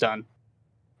 he was done.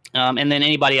 And then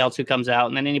anybody else who comes out,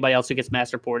 and then anybody else who gets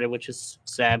mass reported, which is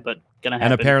sad, but gonna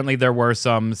happen. And apparently there were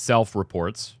some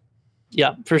self-reports.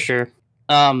 Yeah, for sure.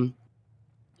 And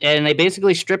they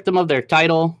basically stripped them of their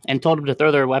title and told them to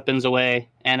throw their weapons away.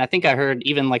 And I think I heard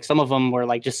even like some of them were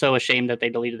like just so ashamed that they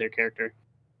deleted their character,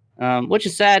 which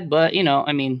is sad. But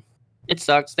I mean, it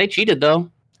sucks. They cheated though.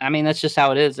 I mean, that's just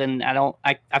how it is. And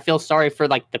I feel sorry for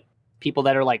like the people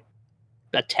that are like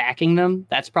attacking them.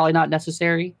 That's probably not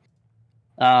necessary.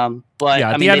 But Yeah, at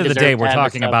I the mean, end they of the deserve day, to we're have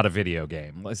talking this about a video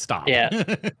game. Let's stop. Yeah,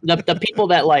 the people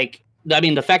that like, I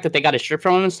mean, the fact that they got it stripped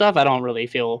from them and stuff, I don't really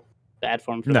feel bad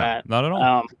for them for No, that. not at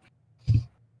all.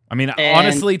 I mean, and-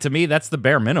 honestly, to me, that's the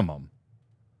bare minimum.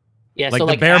 Yeah, Like so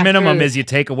the bare minimum after- is you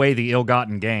take away the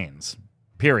ill-gotten gains.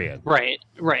 Period.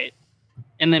 right.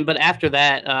 And then, but after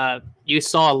that, you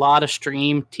saw a lot of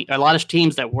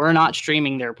teams that were not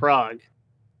streaming their prog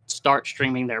start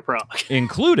streaming their prog.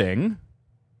 Including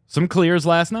some clears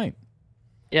last night,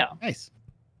 Yeah, Nice.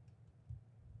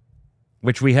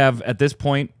 which we have at this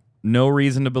point no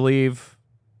reason to believe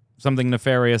something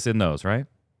nefarious in those, right?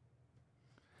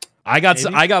 I got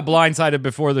Maybe. blindsided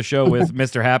before the show with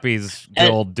Mr. Happy's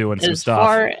guild doing some as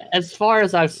stuff. as far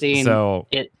as I've seen, So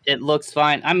it looks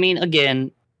fine. I mean,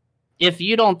 again, if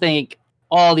you don't think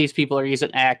all these people are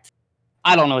using Act,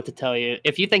 I don't know what to tell you.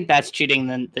 If you think that's cheating,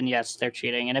 then yes, they're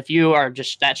cheating. And if you are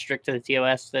just that strict to the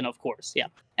TOS, then of course, yeah.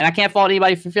 And I can't fault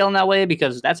anybody for feeling that way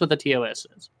because that's what the TOS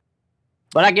is.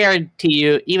 But I guarantee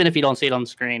you, even if you don't see it on the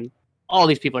screen, all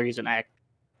these people are using Act.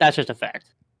 That's just a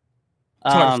fact.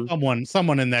 So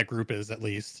someone in that group is at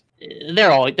least.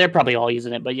 They're probably all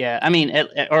using it, but yeah, I mean,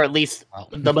 or at least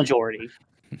the majority.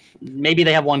 Maybe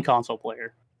they have one console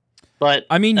player. But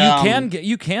I mean,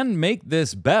 you can make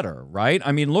this better, right?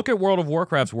 I mean, look at World of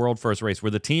Warcraft's World First Race,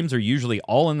 where the teams are usually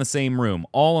all in the same room,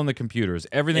 all on the computers.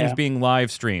 Everything's being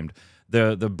live streamed.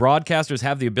 The broadcasters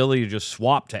have the ability to just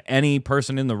swap to any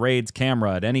person in the raid's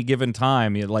camera at any given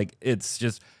time.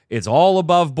 It's all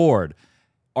above board.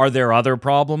 Are there other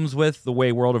problems with the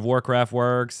way World of Warcraft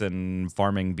works and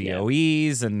farming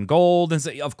BOEs and gold? And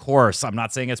of course, I'm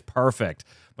not saying it's perfect,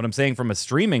 but I'm saying from a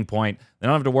streaming point, they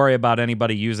don't have to worry about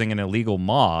anybody using an illegal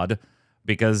mod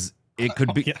because it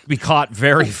could be caught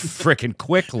very freaking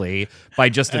quickly by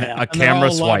just a camera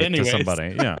swipe to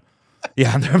somebody. Yeah.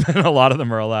 Yeah, and a lot of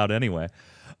them are allowed anyway.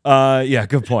 Yeah,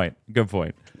 good point. Good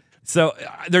point. So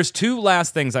there's two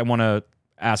last things I want to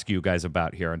ask you guys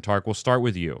about here. And Tark, we'll start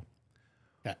with you.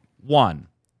 Okay. One,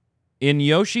 in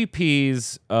Yoshi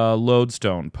P's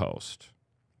Lodestone post,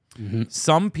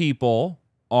 some people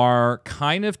are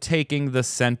kind of taking the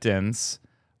sentence,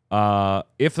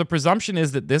 if the presumption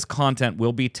is that this content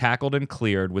will be tackled and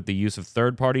cleared with the use of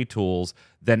third-party tools,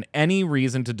 then any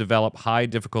reason to develop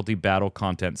high-difficulty battle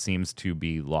content seems to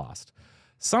be lost.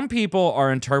 Some people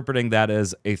are interpreting that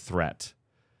as a threat.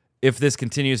 If this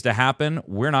continues to happen,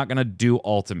 we're not going to do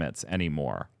ultimates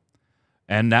anymore.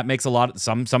 And that makes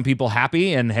some people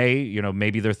happy. And hey,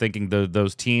 maybe they're thinking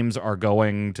those teams are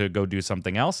going to go do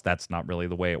something else. That's not really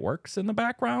the way it works in the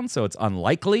background. So it's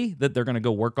unlikely that they're going to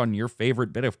go work on your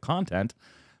favorite bit of content.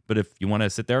 But if you want to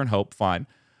sit there and hope, fine.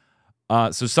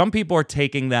 So some people are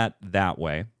taking that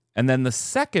way. And then the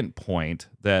second point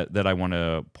that I want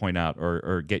to point out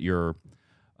or get your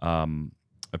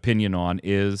opinion on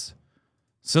is,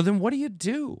 so then what do you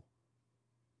do?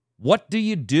 What do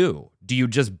you do? Do you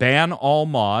just ban all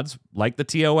mods, like the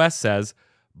TOS says,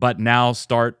 but now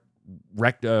start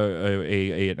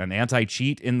an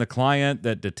anti-cheat in the client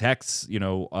that detects,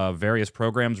 various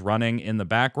programs running in the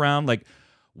background? Like,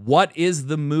 what is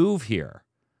the move here?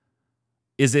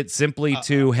 Is it simply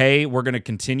hey, we're going to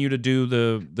continue to do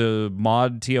the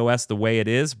mod TOS the way it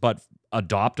is, but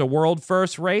adopt a world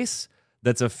first race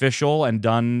that's official and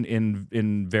done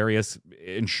in various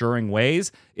ensuring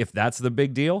ways? If that's the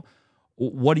big deal,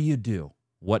 what do you do?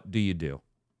 What do you do?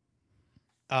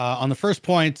 On the first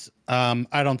point,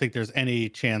 I don't think there's any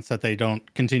chance that they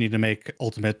don't continue to make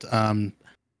Ultimate.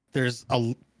 There's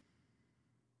a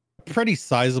pretty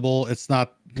sizable, it's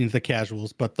not the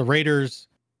casuals, but the raiders,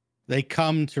 they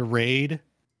come to raid,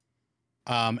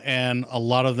 and a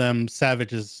lot of them,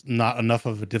 Savage is not enough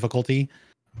of a difficulty.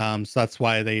 So that's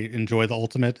why they enjoy the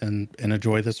Ultimate and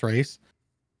enjoy this race.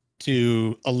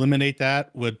 To eliminate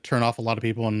that would turn off a lot of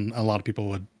people, and a lot of people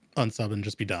would unsub and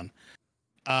just be done.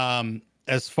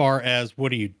 As far as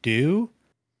what do you do?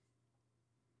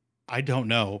 I don't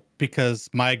know, because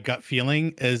my gut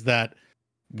feeling is that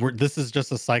this is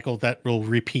just a cycle that will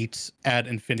repeat ad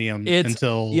infinitum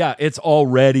until... Yeah, it's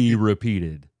already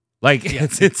repeated. Like, yeah,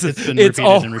 it's been repeated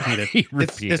and repeated.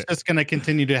 It's just going to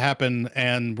continue to happen,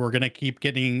 and we're going to keep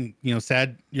getting,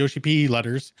 sad Yoshi P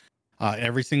letters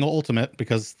every single Ultimate,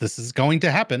 because this is going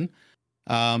to happen.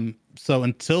 So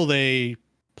until they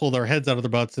pull their heads out of their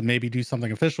butts and maybe do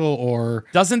something official, or...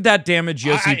 Doesn't that damage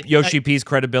Yoshi P's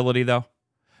credibility, though?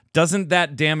 Doesn't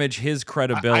that damage his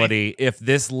credibility if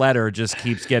this letter just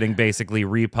keeps getting basically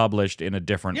republished in a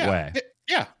different way?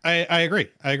 I agree.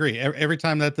 Every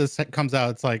time that this comes out,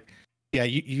 it's like, yeah,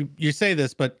 you say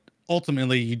this, but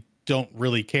ultimately you don't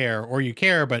really care, or you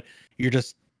care, but you're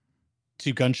just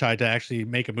too gun shy to actually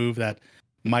make a move that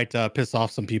might piss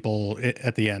off some people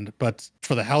at the end. But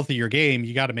for the health of your game,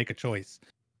 you got to make a choice.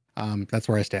 That's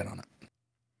where I stand on it.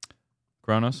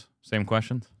 Kronos, same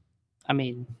questions? I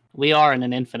mean, we are in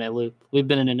an infinite loop. We've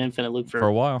been in an infinite loop for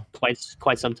a while,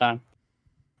 quite some time.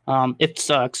 It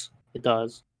sucks. It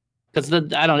does, because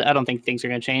I don't think things are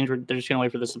going to change. They're just going to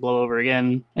wait for this to blow over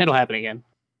again. It'll happen again.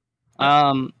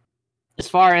 As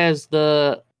far as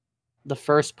the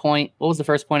first point, what was the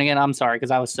first point again? I'm sorry,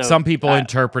 because I was so... Some people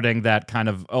interpreting that kind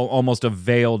of almost a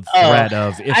veiled threat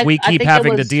of, if we keep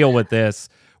having to deal with this,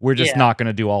 we're just not going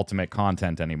to do Ultimate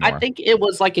content anymore. I think it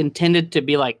was like intended to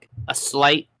be like a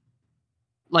slight...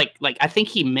 Like I think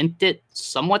he meant it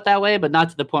somewhat that way, but not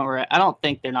to the point where I don't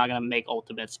think they're not going to make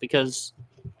Ultimates, because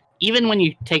even when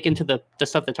you take into the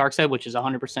stuff that Tark said, which is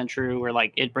 100% true, where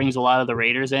like it brings a lot of the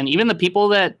raiders in, even the people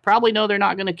that probably know they're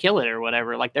not going to kill it or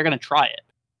whatever, like they're going to try it.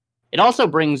 It also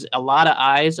brings a lot of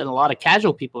eyes and a lot of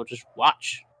casual people to just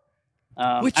watch.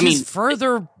 Which is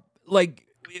further, like,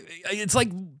 it's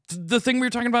like the thing we were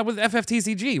talking about with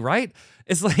FFTCG, right?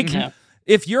 It's like... Yeah.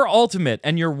 If your Ultimate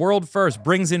and your World First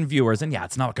brings in viewers, and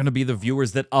it's not going to be the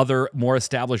viewers that other more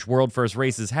established World First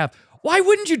races have, why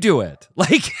wouldn't you do it?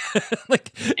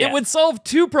 It would solve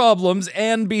two problems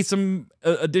and be some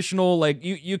additional, like,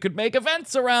 you could make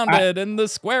events around it and the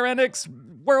Square Enix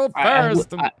World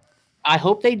First. I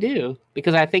hope they do,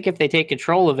 because I think if they take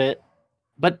control of it,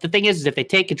 but the thing is if they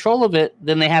take control of it,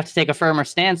 then they have to take a firmer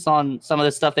stance on some of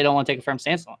the stuff they don't want to take a firm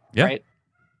stance on, right?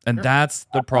 And that's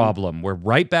the problem. We're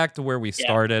right back to where we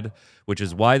started, which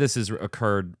is why this has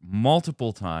occurred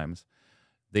multiple times.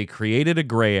 They created a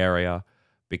gray area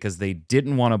because they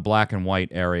didn't want a black and white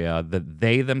area that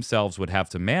they themselves would have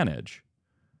to manage.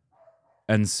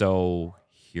 And so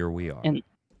here we are.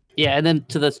 And then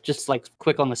to this, just like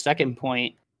quick on the second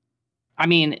point, I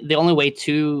mean, the only way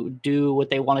to do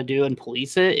what they want to do and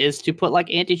police it is to put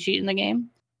like anti-cheat in the game.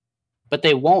 But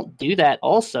they won't do that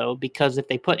also, because if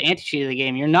they put anti-cheat in the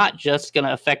game, you're not just going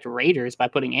to affect raiders by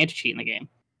putting anti-cheat in the game.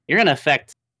 You're going to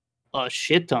affect a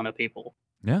shit ton of people.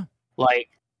 Yeah. Like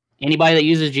anybody that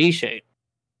uses G-Shade.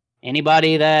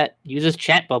 Anybody that uses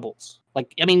chat bubbles.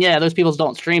 Like, I mean, those people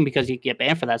don't stream because you get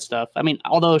banned for that stuff. I mean,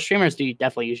 although streamers do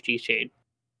definitely use G-Shade.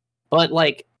 But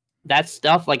like that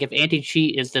stuff, like if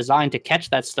anti-cheat is designed to catch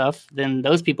that stuff, then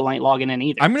those people ain't logging in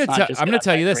either. I'm going to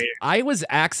tell you this. I was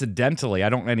accidentally, I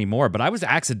don't anymore, but I was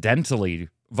accidentally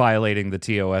violating the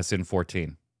TOS in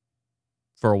 14.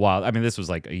 for a while. I mean, this was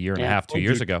like a year and a half, 2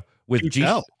 years ago with G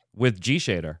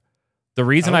Shader. The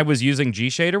reason I was using G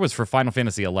Shader was for Final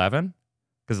Fantasy XI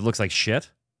because it looks like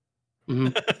shit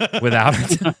without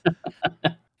it.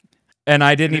 And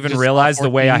I didn't even realize the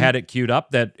way I had it queued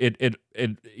up that it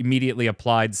immediately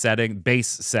applied base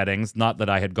settings. Not that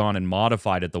I had gone and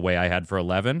modified it the way I had for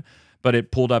 11, but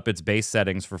it pulled up its base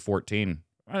settings for 14.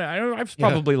 I was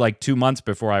probably like 2 months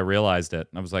before I realized it.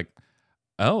 And I was like,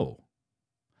 oh,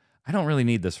 I don't really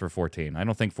need this for 14. I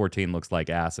don't think 14 looks like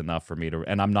ass enough for me to,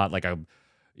 and I'm not like a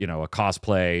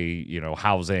cosplay,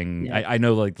 housing. Yeah. I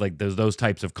know like there's those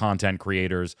types of content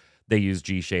creators. They use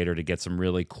G Shader to get some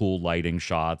really cool lighting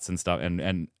shots and stuff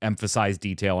and emphasize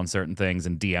detail on certain things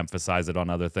and de-emphasize it on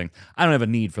other things. I don't have a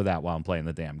need for that while I'm playing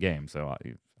the damn game. So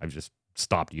I've just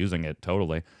stopped using it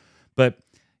totally. But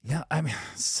yeah, I mean,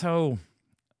 so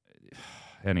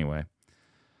anyway.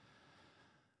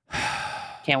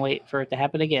 Can't wait for it to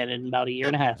happen again in about a year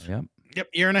and a half. Yep,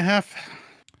 year and a half.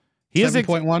 He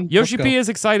 7.1. Yoshi P is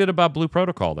excited about Blue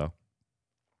Protocol, though.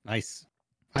 Nice.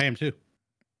 I am too.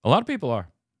 A lot of people are.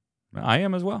 I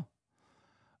am as well.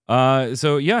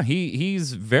 So yeah,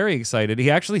 he's very excited.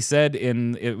 He actually said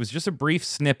it was just a brief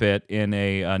snippet in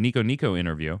a Nico Nico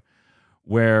interview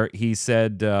where he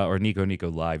said, or Nico Nico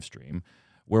live stream,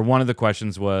 where one of the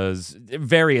questions was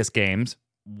various games.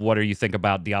 What do you think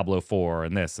about Diablo 4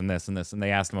 and this and this and this? And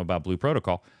they asked him about Blue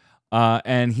Protocol.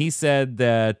 And he said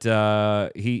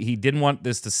that he didn't want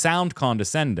this to sound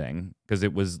condescending because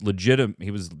it was legitimate.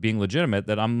 He was being legitimate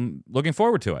that I'm looking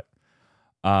forward to it.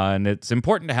 And it's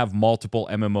important to have multiple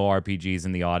MMORPGs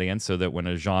in the audience so that when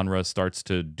a genre starts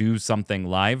to do something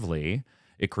lively,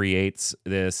 it creates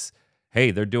this, hey,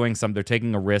 they're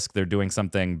taking a risk, they're doing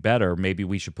something better. Maybe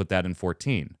we should put that in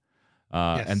 14.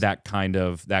 Yes. And that kind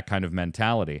of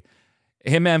mentality.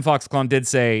 Him and Foxclone did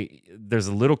say there's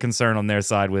a little concern on their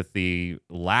side with the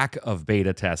lack of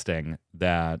beta testing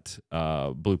that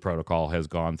Blue Protocol has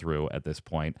gone through at this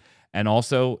point, and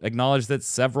also acknowledged that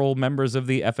several members of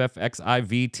the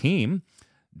FFXIV team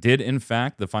did, in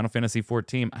fact, the Final Fantasy XIV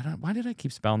team. Why did I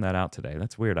keep spelling that out today?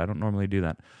 That's weird. I don't normally do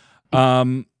that.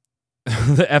 The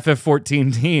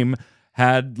FF14 team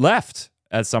had left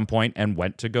at some point and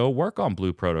went to go work on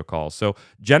Blue Protocol. So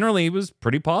generally he was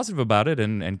pretty positive about it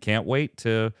and can't wait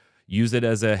to use it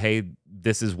as a, hey,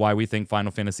 this is why we think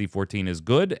Final Fantasy XIV is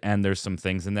good, and there's some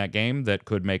things in that game that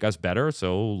could make us better,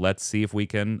 so let's see if we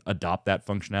can adopt that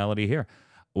functionality here,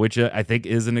 which I think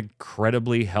is an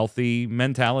incredibly healthy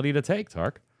mentality to take,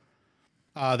 Tark.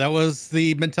 That was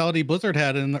the mentality Blizzard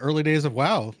had in the early days of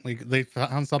WoW. Like, they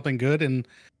found something good in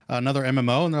another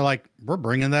MMO, and they're like, we're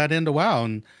bringing that into WoW,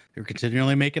 and they're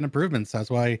continually making improvements. That's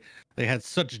why they had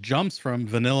such jumps from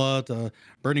vanilla to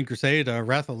Burning Crusade to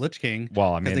Wrath of the Lich King.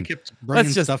 Well, I mean, they kept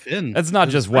bringing stuff in. That's not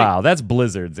just WoW. That's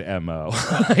Blizzard's MO.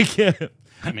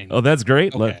 I mean, oh, that's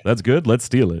great. Okay. That's good. Let's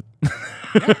steal it.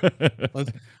 Yeah.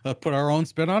 Let's put our own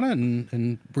spin on it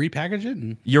and repackage it.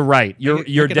 And you're right.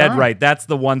 You're dead right. That's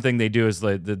the one thing they do is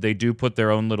they do put their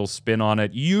own little spin on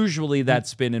it. Usually that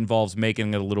spin involves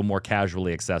making it a little more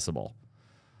casually accessible.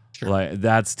 Sure. Like,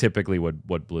 that's typically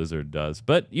what Blizzard does.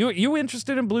 But you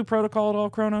interested in Blue Protocol at all,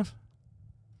 Kronos?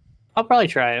 I'll probably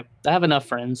try it. I have enough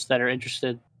friends that are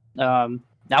interested.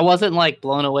 I wasn't like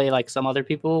blown away like some other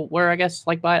people were, I guess,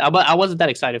 like by it. I wasn't that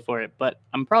excited for it, but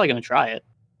I'm probably going to try it.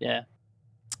 Yeah.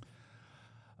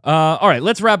 All right,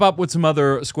 let's wrap up with some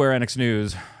other Square Enix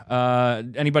news.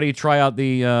 Anybody try out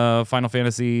the Final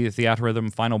Fantasy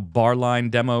Theatrhythm Final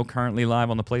Barline demo currently live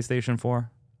on the PlayStation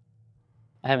 4?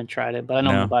 I haven't tried it, but I know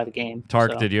I'm going to buy the game.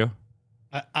 Tark, did you?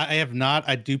 I have not.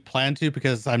 I do plan to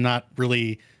because I'm not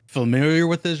really familiar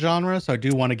with this genre, so I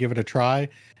do want to give it a try,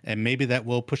 and maybe that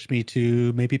will push me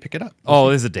to maybe pick it up.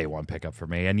 Oh, this is a day one pickup for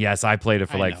me, and yes, I played it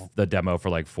for the demo for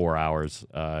like 4 hours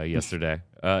yesterday.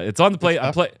 It's on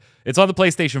the It's on the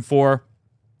PlayStation 4,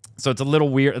 so it's a little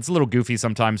weird. It's a little goofy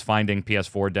sometimes finding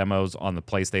PS4 demos on the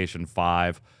PlayStation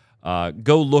 5.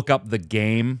 Go look up the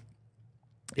game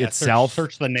itself.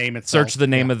 Search the name itself. Search the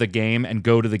name of the game and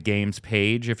go to the games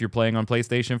page if you're playing on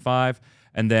PlayStation 5,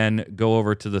 and then go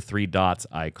over to the 3 dots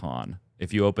icon.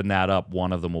 If you open that up,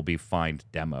 one of them will be Find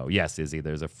Demo. Yes, Izzy,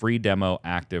 there's a free demo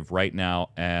active right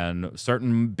now, and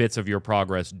certain bits of your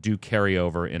progress do carry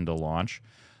over into launch.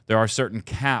 There are certain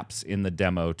caps in the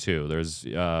demo too. There's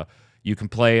you can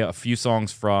play a few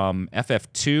songs from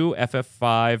FF2,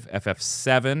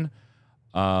 FF5,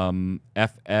 FF7,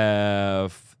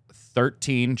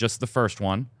 FF13, just the first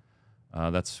one.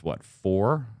 That's what,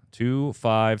 4, 2,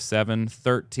 5, 7,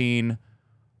 13,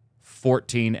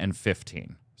 14, and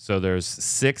 15. So there's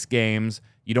 6 games.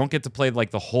 You don't get to play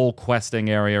like the whole questing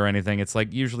area or anything. It's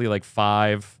like usually like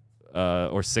 5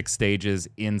 or 6 stages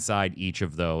inside each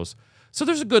of those. So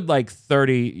there's a good like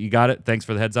 30. You got it? Thanks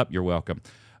for the heads up. You're welcome.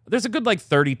 There's a good like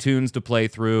 30 tunes to play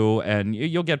through, and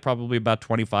you'll get probably about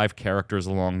 25 characters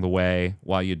along the way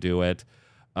while you do it.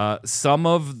 Some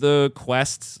of the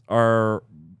quests are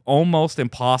almost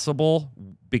impossible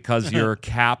because you're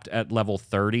capped at level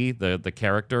 30, the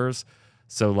characters.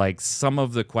 So like some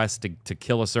of the quests to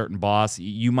kill a certain boss,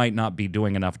 you might not be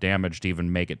doing enough damage to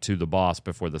even make it to the boss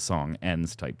before the song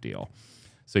ends type deal.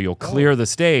 So you'll clear the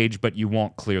stage, but you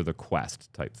won't clear the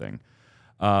quest type thing.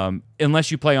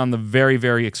 Unless you play on the very,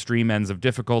 very extreme ends of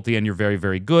difficulty and you're very,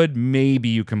 very good, maybe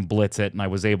you can blitz it, and I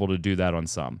was able to do that on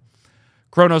some.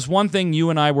 Kronos, one thing you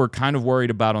and I were kind of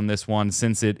worried about on this one,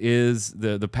 since it is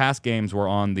the past games were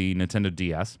on the Nintendo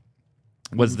DS,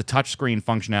 was the touchscreen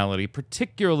functionality.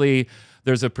 Particularly,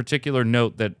 there's a particular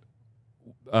note that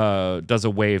does a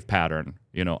wave pattern,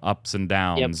 ups and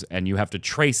downs, and you have to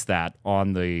trace that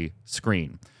on the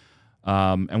screen.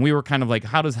 And we were kind of like,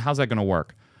 how's that going to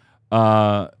work?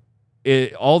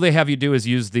 All they have you do is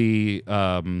use the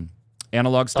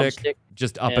analog stick,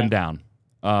 just up and down.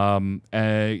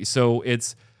 So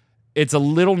it's a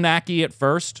little knacky at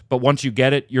first, but once you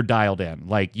get it, you're dialed in.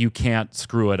 Like, you can't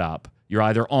screw it up. You're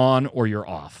either on or you're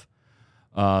off.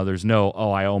 There's no,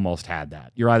 I almost had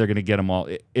that. You're either going to get them all.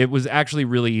 It was actually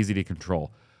really easy to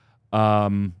control. I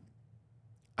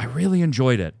really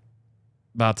enjoyed it.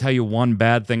 But I'll tell you one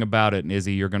bad thing about it, and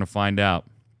Izzy, you're going to find out.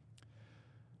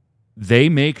 They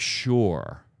make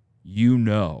sure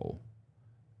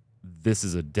this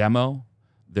is a demo.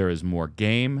 There is more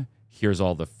game. Here's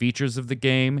all the features of the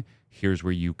game. Here's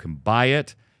where you can buy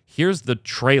it. Here's the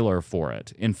trailer for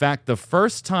it. In fact, the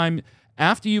first time,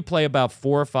 after you play about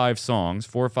 4 or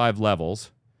 5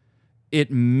 levels,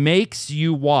 it makes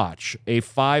you watch a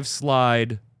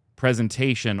 5-slide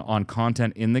presentation on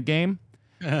content in the game,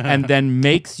 and then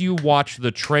makes you watch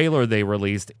the trailer they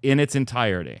released in its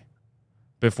entirety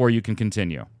before you can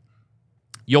continue.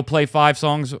 You'll play 4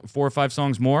 or 5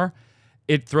 songs more.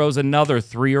 It throws another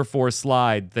 3 or 4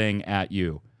 slide thing at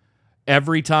you.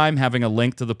 Every time having a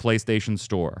link to the PlayStation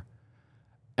Store.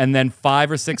 And then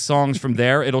 5 or 6 songs from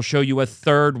there, it'll show you a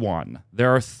third one.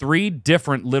 There are 3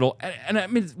 different little... And I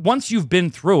mean, once you've been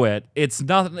through it, it's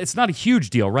not a huge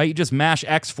deal, right? You just mash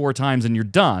X 4 times and you're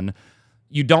done.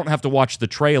 You don't have to watch the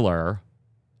trailer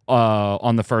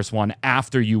on the first one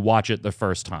after you watch it the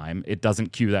first time. It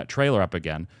doesn't cue that trailer up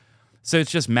again. So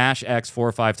it's just mash X 4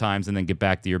 or 5 times and then get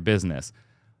back to your business.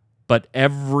 But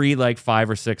every 5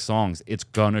 or 6 songs, it's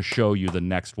going to show you the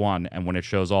next one. And when it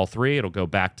shows all 3, it'll go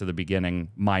back to the beginning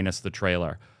minus the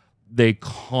trailer. They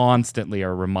constantly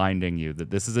are reminding you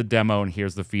that this is a demo and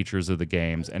here's the features of the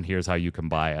games and here's how you can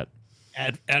buy it.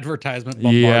 Advertisement.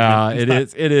 Yeah, it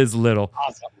is. It is little.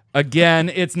 Awesome. Again,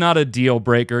 it's not a deal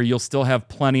breaker. You'll still have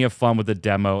plenty of fun with the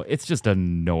demo. It's just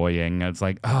annoying. It's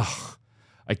like,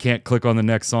 I can't click on the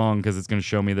next song because it's going to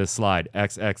show me this slide.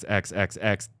 X, X, X, X,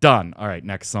 X. Done. All right,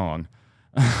 next song.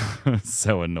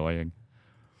 So annoying.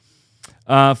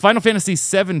 Final Fantasy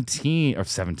 17.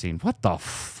 What the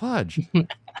fudge?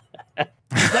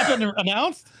 Has that been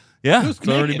announced? Yeah, it's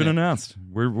already been announced.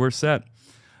 We're set.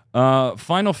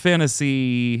 Final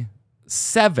Fantasy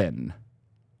 7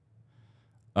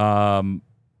 had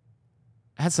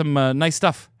some nice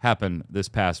stuff happen this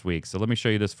past week. So let me show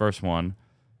you this first one.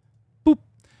 Boop.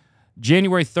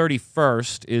 January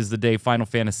 31st is the day Final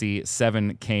Fantasy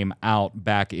VII came out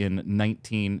back in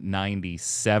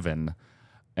 1997.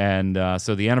 And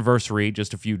so the anniversary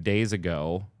just a few days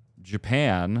ago,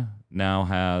 Japan now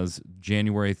has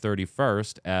January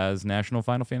 31st as National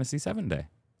Final Fantasy VII Day.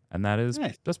 And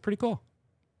that's pretty cool.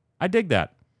 I dig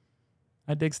that.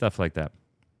 I dig stuff like that.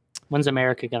 When's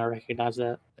America going to recognize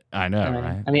that? I know,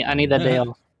 right? I need that day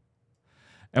off.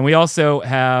 And we also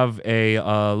have a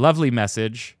lovely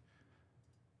message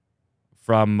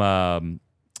from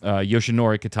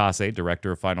Yoshinori Kitase,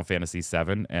 director of Final Fantasy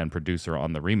VII and producer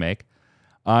on the remake.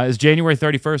 Is January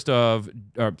 31st of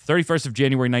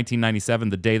January 1997,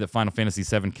 the day that Final Fantasy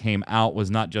VII came out, was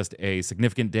not just a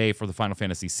significant day for the Final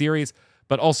Fantasy series,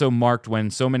 but also marked when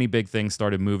so many big things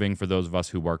started moving for those of us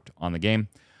who worked on the game.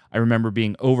 I remember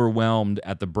being overwhelmed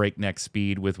at the breakneck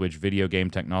speed with which video game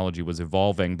technology was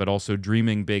evolving, but also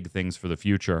dreaming big things for the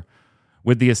future.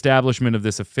 With the establishment of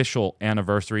this official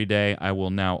anniversary day, I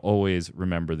will now always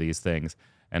remember these things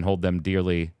and hold them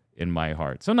dearly in my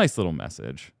heart. So nice little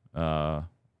message. So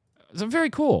very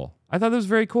cool. I thought that was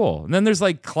very cool. And then there's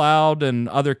Cloud and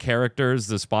other characters.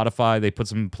 The Spotify, they put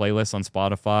some playlists on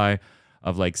Spotify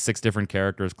of 6 different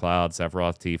characters, Cloud,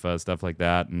 Sephiroth, Tifa, stuff like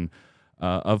that, and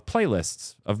of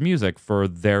playlists of music for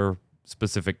their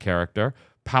specific character.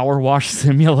 Power wash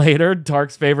simulator,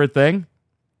 Tark's favorite thing.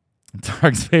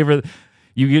 Tark's favorite.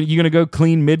 You gonna go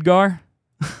clean Midgar?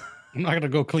 I'm not gonna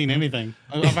go clean anything.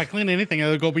 If I clean anything,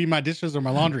 it'll go be my dishes or my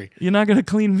laundry. You're not gonna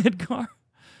clean Midgar?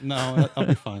 No, I'll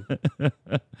be fine.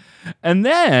 And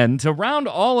then to round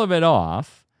all of it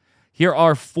off, here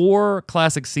are 4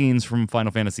 classic scenes from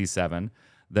Final Fantasy VII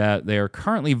that they are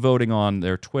currently voting on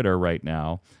their Twitter right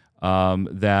now.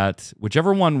 That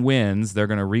whichever one wins, they're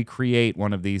going to recreate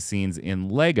one of these scenes in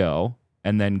Lego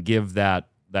and then give that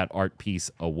art piece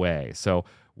away. So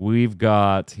we've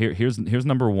got here's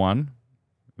number 1.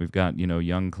 We've got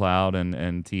young Cloud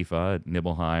and Tifa at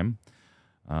Nibelheim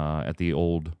at the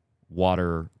old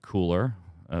water cooler,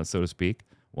 so to speak,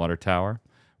 water tower.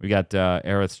 We got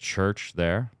Aerith's church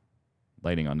there.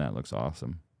 Lighting on that looks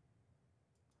awesome.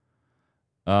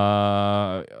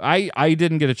 I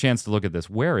didn't get a chance to look at this.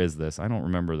 Where is this? I don't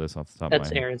remember this off the top of my head.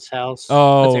 That's Aaron's house.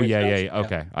 Oh, That's yeah. house.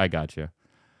 Okay, I got you.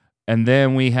 And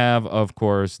then we have, of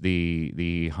course,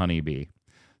 the honeybee.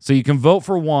 So you can vote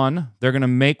for one. They're going to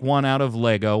make one out of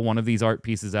Lego, one of these art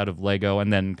pieces out of Lego,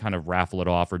 and then kind of raffle it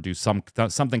off or do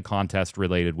something contest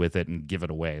related with it and give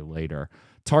it away later.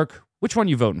 Tark, which one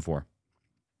you voting for?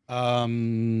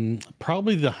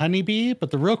 Probably the honeybee,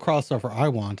 but the real crossover I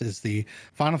want is the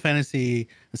Final Fantasy,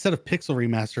 instead of Pixel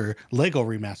remaster, Lego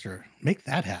remaster. Make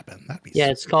that happen. That'd be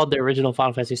It's called the original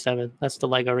Final Fantasy VII. That's the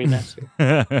Lego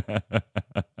remaster.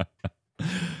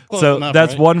 So enough,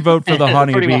 that's right? one vote for the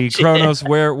honeybee. much, Kronos,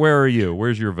 where are you?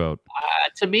 Where's your vote?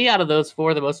 To me, out of those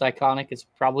 4, the most iconic is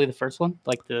probably the first one,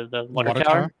 like the water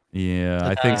tower. Yeah,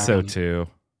 I think so too.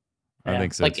 I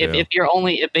think so like too. if you're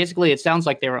only basically, it sounds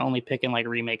like they were only picking like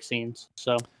remake scenes.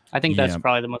 So I think that's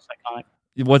probably the most iconic.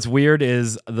 What's weird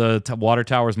is the water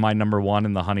tower is my number 1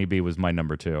 and the honeybee was my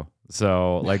number 2.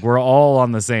 So like we're all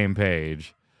on the same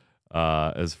page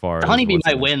as far as the honeybee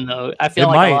might win though. I feel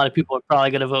like a lot of people are probably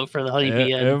going to vote for the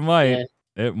honeybee. It might. Yeah.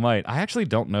 It might. I actually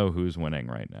don't know who's winning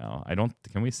right now.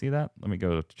 Can we see that? Let me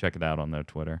go check it out on their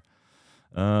Twitter.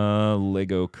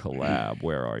 Lego collab.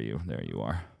 Where are you? There you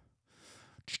are.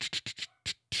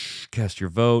 Cast your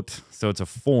vote. So it's a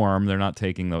form. They're not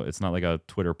taking it's not like a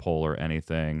Twitter poll or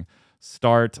anything.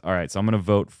 Start. All right. So I'm going to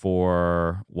vote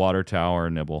for Water Tower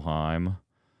Nibelheim.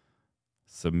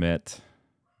 Submit.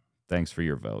 Thanks for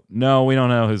your vote. No, we don't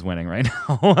know who's winning right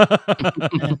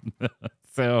now.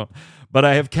 So, but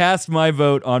I have cast my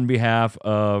vote on behalf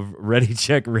of Ready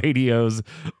Check Radio's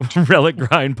Relic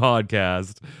Grind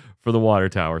podcast for the Water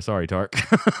Tower. Sorry, Tark.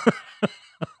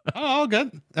 Oh,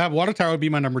 good. Water Tower would be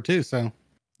my number 2. So,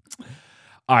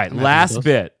 all right, last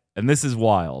bit, and this is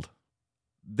wild.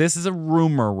 This is a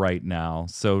rumor right now,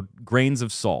 so grains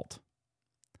of salt.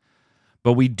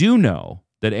 But we do know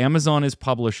that Amazon is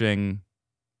publishing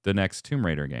the next Tomb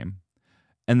Raider game.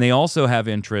 And they also have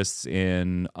interests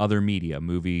in other media,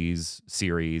 movies,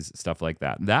 series, stuff like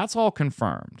that. That's all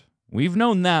confirmed. We've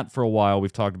known that for a while.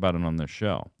 We've talked about it on this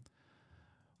show.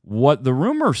 What the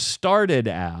rumor started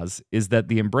as is that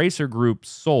the Embracer Group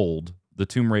sold the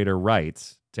Tomb Raider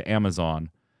rights to Amazon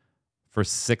for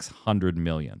 $600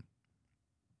 million.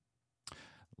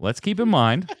 Let's keep in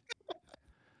mind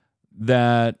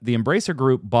that the Embracer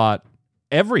Group bought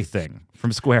everything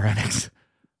from Square Enix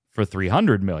for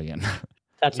 $300 million.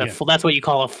 That's what you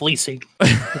call a fleecing.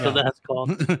 That's what that's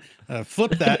called.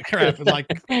 Flip that crap.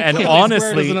 And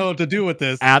honestly, doesn't know what to do with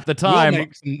this. At the time, we'll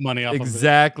make some money off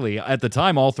exactly. Of it. At the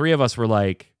time, all 3 of us were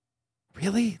like,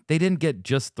 "Really? They didn't get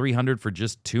just $300 for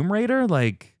just Tomb Raider?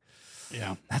 Like,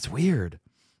 yeah, that's weird.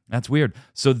 That's weird."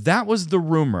 So that was the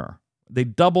rumor. They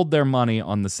doubled their money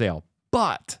on the sale,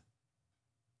 but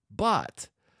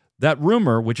that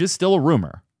rumor, which is still a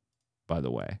rumor, by the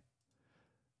way.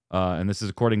 And this is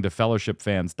according to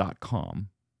fellowshipfans.com,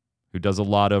 who does a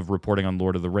lot of reporting on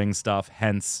Lord of the Rings stuff,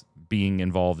 hence being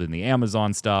involved in the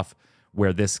Amazon stuff,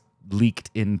 where this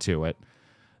leaked into it.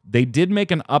 They did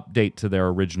make an update to their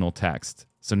original text.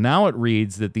 So now it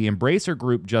reads that the Embracer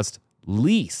Group just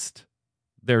leased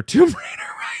their Tomb Raider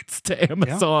rights to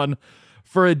Amazon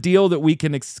for a deal that we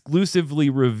can exclusively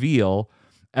reveal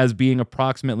as being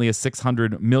approximately a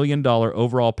 $600 million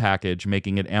overall package,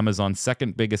 making it Amazon's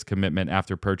second biggest commitment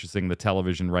after purchasing the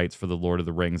television rights for The Lord of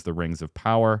the Rings, The Rings of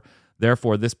Power.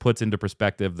 Therefore, this puts into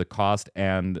perspective the cost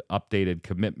and updated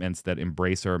commitments that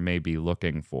Embracer may be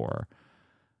looking for.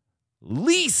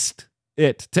 Leased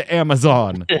it to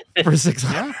Amazon for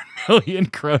 $600 million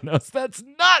Kronos. That's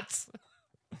nuts!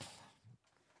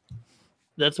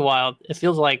 That's wild. It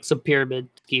feels like some pyramid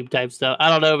scheme type stuff. I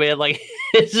don't know, man. Like,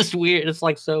 it's just weird. It's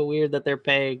like so weird that they're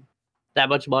paying that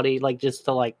much money, like just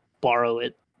to like borrow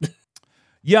it.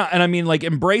 Yeah, and I mean, like,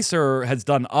 Embracer has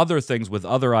done other things with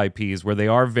other IPs where they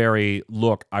are very,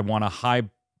 look, I want a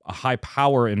high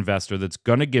power investor that's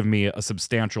going to give me a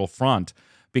substantial front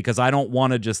because I don't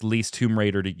want to just lease Tomb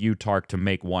Raider to you, Tark, to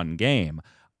make one game.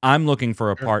 I'm looking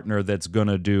for a partner that's going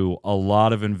to do a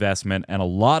lot of investment and a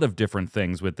lot of different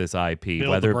things with this IP, Build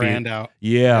whether the brand out.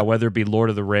 whether it be Lord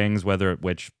of the Rings,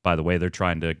 which, by the way, they're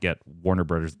trying to get Warner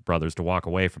Brothers to walk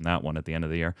away from that one at the end of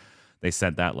the year. They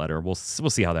sent that letter. We'll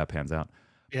see how that pans out.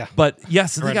 Yeah. But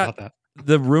yes, Right about that.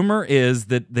 the rumor is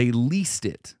that they leased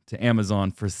it to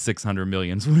Amazon for $600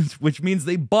 million, which means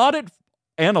they bought it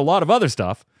and a lot of other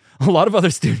stuff, a lot of other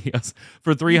studios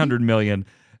for $300 million,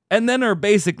 and then are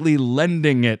basically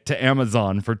lending it to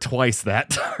Amazon for twice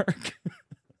that.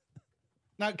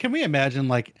 Now, can we imagine,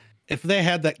 like, if they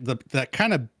had that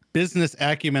kind of business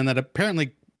acumen that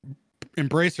apparently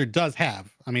Embracer does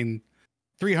have? I mean,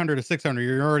 300 to 600,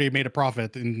 you already made a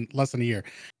profit in less than a year.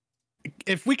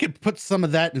 If we could put some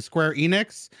of that in Square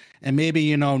Enix and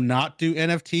maybe, not do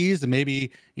NFTs and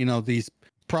maybe, these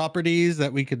properties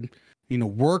that we could,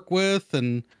 work with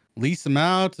and lease them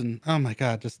out. And oh my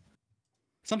God, just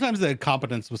sometimes the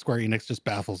incompetence with Square Enix just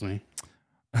baffles me.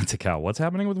 Takao, what's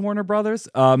happening with Warner Brothers?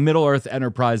 Middle-earth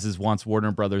Enterprises wants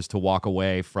Warner Brothers to walk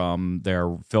away from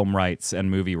their film rights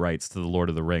and movie rights to The Lord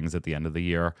of the Rings at the end of the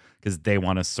year because they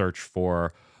want to search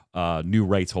for new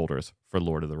rights holders for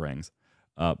Lord of the Rings.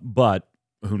 But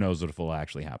who knows if it will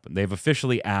actually happen. They've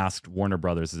officially asked. Warner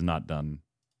Brothers has not done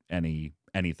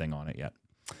anything on it yet.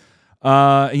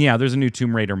 Yeah, there's a new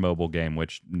Tomb Raider mobile game,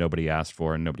 which nobody asked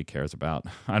for and nobody cares about.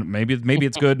 Maybe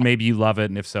it's good. Maybe you love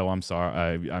it. And if so, I'm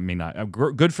sorry.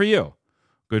 Good for you.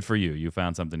 Good for you. You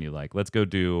found something you like. Let's go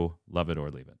do Love It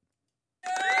or Leave It.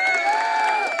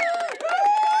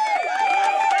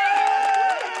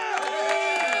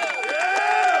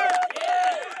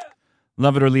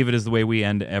 Love It or Leave It is the way we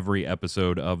end every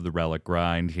episode of the Relic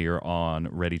Grind here on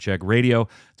Ready Check Radio.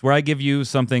 It's where I give you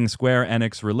something Square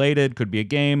Enix related. Could be a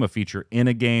game, a feature in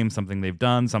a game, something they've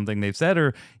done, something they've said,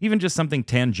 or even just something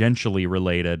tangentially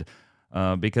related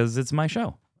because it's my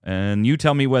show. And you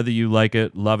tell me whether you like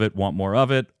it, love it, want more of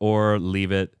it, or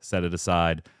leave it, set it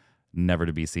aside, never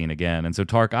to be seen again. And so,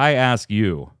 Tark, I ask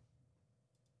you,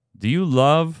 do you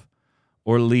love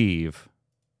or leave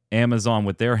Amazon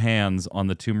with their hands on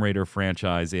the Tomb Raider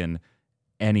franchise in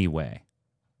any way?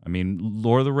 I mean,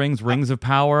 Lord of the Rings, Rings of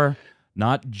Power,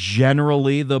 not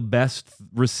generally the best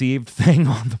received thing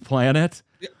on the planet.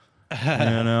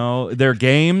 Their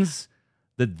games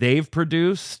that they've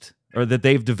produced, or that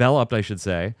they've developed, I should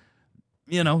say,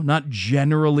 not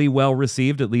generally well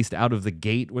received, at least out of the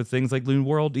gate with things like Loon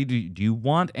World. Do you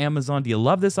want Amazon? Do you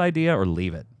love this idea or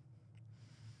leave it?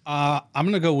 I'm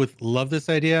going to go with love this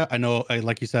idea. I know,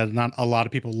 like you said, not a lot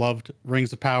of people loved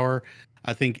Rings of Power.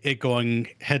 I think it going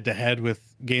head to head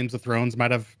with Games of Thrones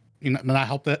might have not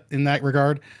helped it in that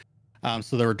regard.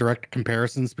 So there were direct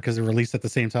comparisons because they were released at the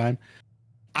same time.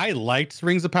 I liked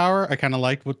Rings of Power. I kind of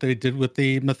liked what they did with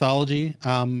the mythology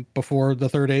before the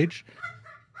Third Age.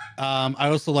 I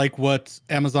also like what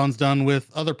Amazon's done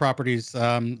with other properties.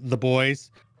 The Boys,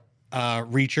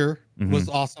 Reacher was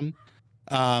awesome.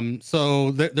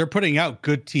 So they're putting out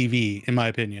good TV, in my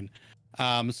opinion.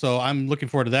 So I'm looking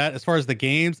forward to that. As far as the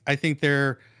games, I think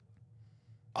they're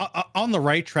on the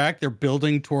right track. They're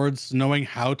building towards knowing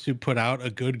how to put out a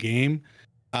good game.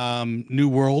 New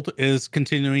World is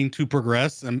continuing to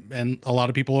progress, and a lot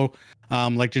of people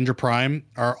like Ginger Prime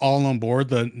are all on board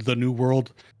the New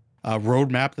World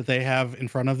roadmap that they have in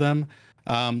front of them.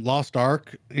 Lost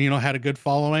Ark, had a good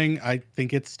following. I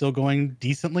think it's still going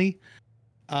decently.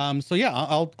 So yeah,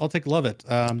 I'll take Love It.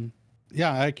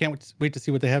 Yeah, I can't wait to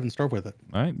see what they have in store with it.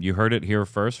 All right, you heard it here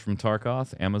first from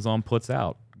Tarkoth. Amazon puts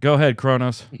out. Go ahead,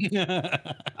 Kronos.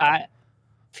 I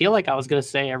feel like I was going to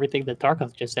say everything that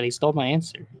Tarkoth just said. He stole my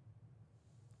answer.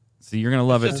 So you're going to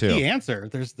love it too. The answer.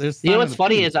 There's. What's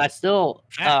funny is I still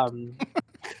had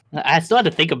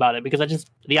to think about it because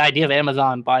the idea of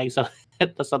Amazon buying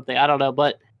something, I don't know,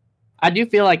 but I do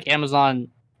feel like Amazon.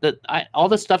 All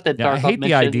the stuff that Dark I hate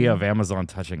the idea of Amazon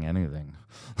touching anything.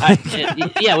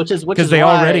 Which is because they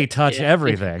already touch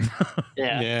everything.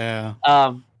 Yeah.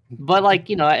 But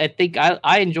I think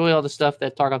I enjoy all the stuff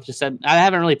that Tarkov just said. I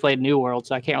haven't really played New World,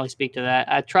 so I can't really speak to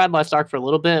that. I tried Lost Ark for a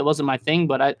little bit. It wasn't my thing,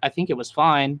 but I think it was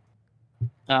fine.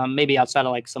 Maybe outside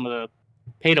of some of the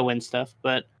pay to win stuff,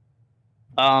 but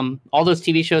all those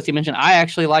TV shows you mentioned, I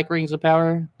actually like Rings of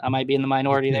Power. I might be in the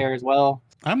minority there as well.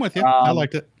 I'm with you. I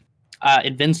liked it.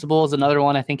 Invincible is another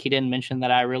one I think he didn't mention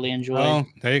that I really enjoyed. Oh,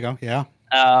 there you go. Yeah.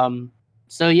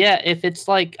 So yeah, if it's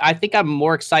I think I'm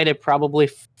more excited probably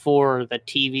for the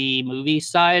TV movie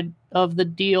side of the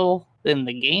deal than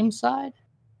the game side.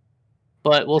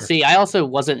 But we'll Sure. see. I also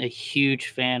wasn't a huge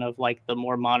fan of like the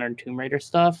more modern Tomb Raider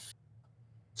stuff,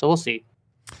 so we'll see.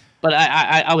 But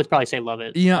I would probably say love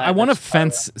it. Yeah, I want to That's probably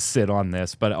fence sit on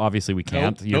this, but obviously we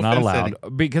can't. Nope, You're no not fence allowed.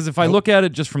 sitting. Because if I Nope. look at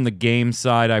it just from the game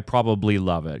side, I probably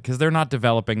love it. Because they're not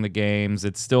developing the games.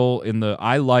 It's still in the...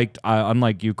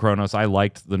 unlike you, Kronos, I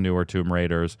liked the newer Tomb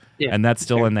Raiders. Yeah, and that's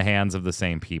still sure. in the hands of the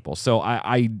same people. So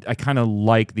I kind of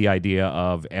like the idea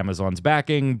of Amazon's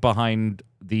backing behind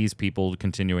these people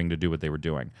continuing to do what they were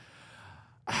doing.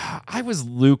 I was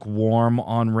lukewarm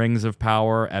on Rings of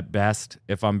Power at best,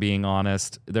 if I'm being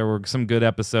honest. There were some good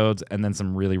episodes and then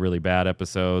some really, really bad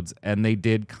episodes, and they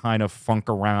did kind of funk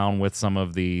around with some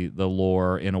of the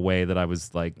lore in a way that I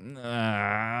was like,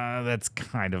 that's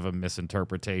kind of a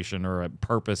misinterpretation or a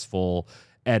purposeful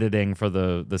editing for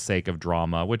the sake of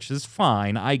drama, which is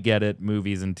fine. I get it.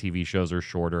 Movies and TV shows are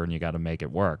shorter and you got to make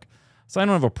it work. So I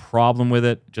don't have a problem with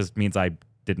it. Just means I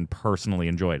didn't personally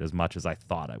enjoy it as much as I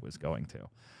thought I was going to.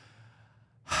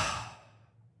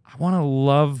 I want to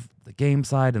love the game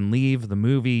side and leave the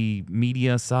movie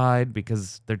media side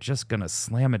because they're just going to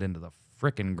slam it into the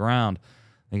frickin' ground.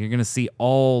 Like, you're going to see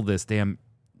all this damn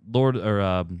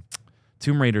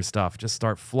Tomb Raider stuff just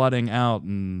start flooding out,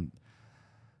 and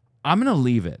I'm going to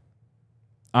leave it.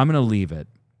 I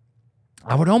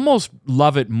would almost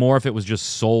love it more if it was just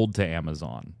sold to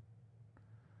Amazon.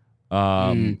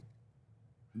 Than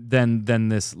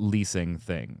this leasing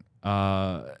thing.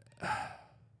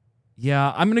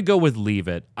 Yeah, I'm going to go with leave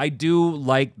it. I do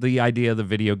like the idea of the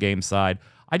video game side.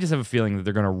 I just have a feeling that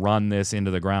they're going to run this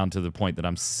into the ground to the point that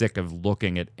I'm sick of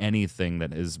looking at anything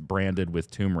that is branded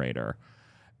with Tomb Raider.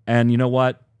 And you know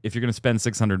what? If you're going to spend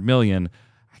 $600 million,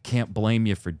 I can't blame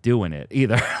you for doing it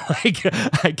either. Like,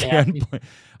 I can't.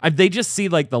 They just see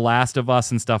like The Last of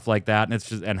Us and stuff like that, and it's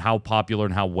just, and how popular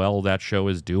and how well that show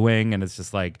is doing, and it's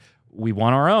just like, we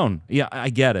want our own. Yeah,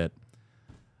 I get it.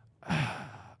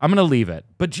 I'm going to leave it,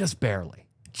 but just barely.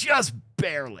 Just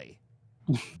barely.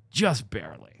 Just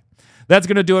barely. That's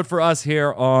going to do it for us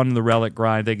here on the Relic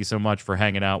Grind. Thank you so much for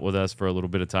hanging out with us for a little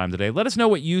bit of time today. Let us know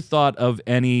what you thought of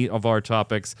any of our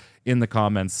topics in the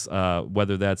comments,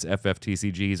 whether that's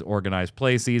FFTCG's Organized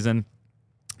Play Season,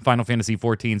 Final Fantasy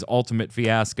XIV's Ultimate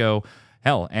Fiasco,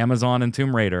 hell, Amazon and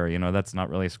Tomb Raider. You know, that's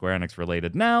not really Square Enix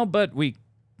related now, but we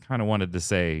kind of wanted to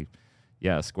say,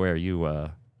 yeah, Square,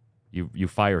 you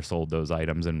fire sold those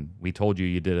items, and we told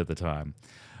you did at the time.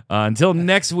 Until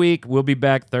next week, we'll be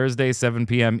back Thursday, 7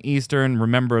 p.m. Eastern.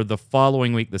 Remember, the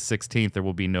following week, the 16th, there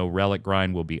will be no Relic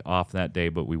Grind. We'll be off that day,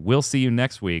 but we will see you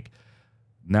next week.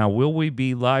 Now, will we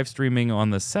be live streaming on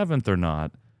the 7th or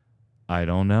not? I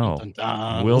don't know.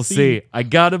 We'll see. I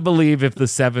gotta believe if the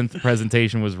 7th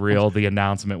presentation was real, the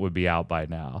announcement would be out by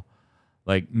now.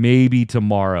 Like, maybe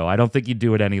tomorrow. I don't think you'd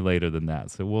do it any later than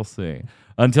that, so we'll see.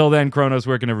 Until then, Kronos,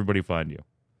 where can everybody find you?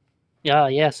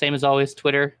 Yeah, same as always,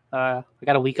 Twitter. I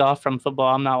got a week off from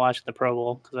football. I'm not watching the Pro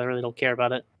Bowl because I really don't care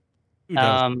about it.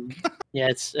 Yeah,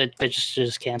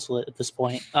 just cancel it at this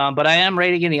point. But I am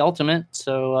rating in the Ultimate,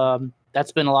 so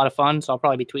that's been a lot of fun. So I'll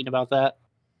probably be tweeting about that.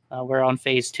 We're on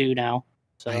phase 2 now.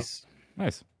 So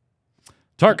Nice.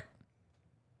 Tark.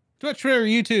 Twitch, Twitter,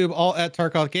 YouTube, all at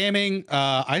Tarkov Gaming.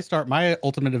 I start my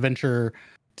Ultimate Adventure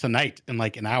tonight in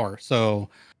like an hour, so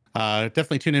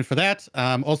definitely tune in for that.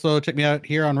 Also, check me out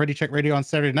here on Ready Check Radio on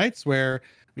Saturday nights, where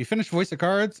we finish Voice of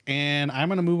Cards, and I'm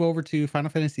going to move over to Final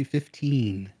Fantasy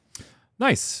 15.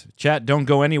 Nice. Chat, don't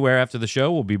go anywhere after the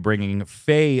show. We'll be bringing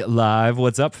Faye live.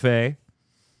 What's up, Faye?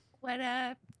 What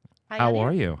up? How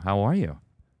are you?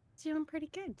 Doing pretty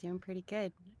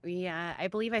good. We, I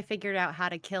believe I figured out how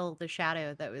to kill the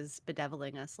shadow that was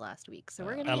bedeviling us last week. So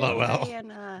we're gonna LOL. get ready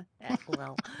and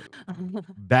LOL.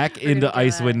 Back We're into gonna go,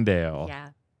 Icewind Dale. Yeah.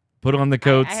 Put on the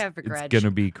coats. I have a It's grudge. going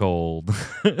to be cold.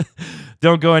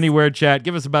 Don't go anywhere, chat.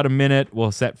 Give us about a minute.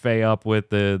 We'll set Faye up with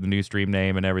the new stream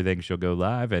name and everything. She'll go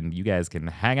live, and you guys can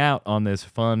hang out on this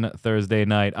fun Thursday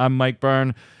night. I'm Mike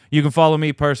Byrne. You can follow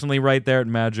me personally right there at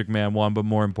Magic Man 1, but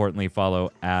more importantly, follow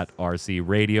at RC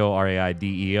Radio,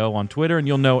 RAIDEO on Twitter, and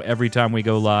you'll know every time we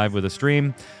go live with a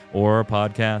stream or a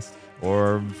podcast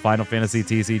or Final Fantasy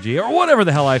TCG or whatever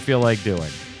the hell I feel like doing.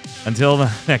 Until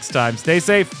the next time, stay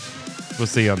safe. We'll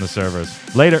see you on the servers.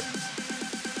 Later.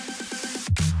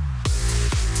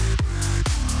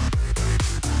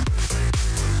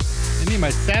 I need my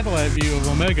satellite view of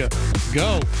Omega. Let's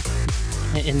go.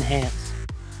 enhance.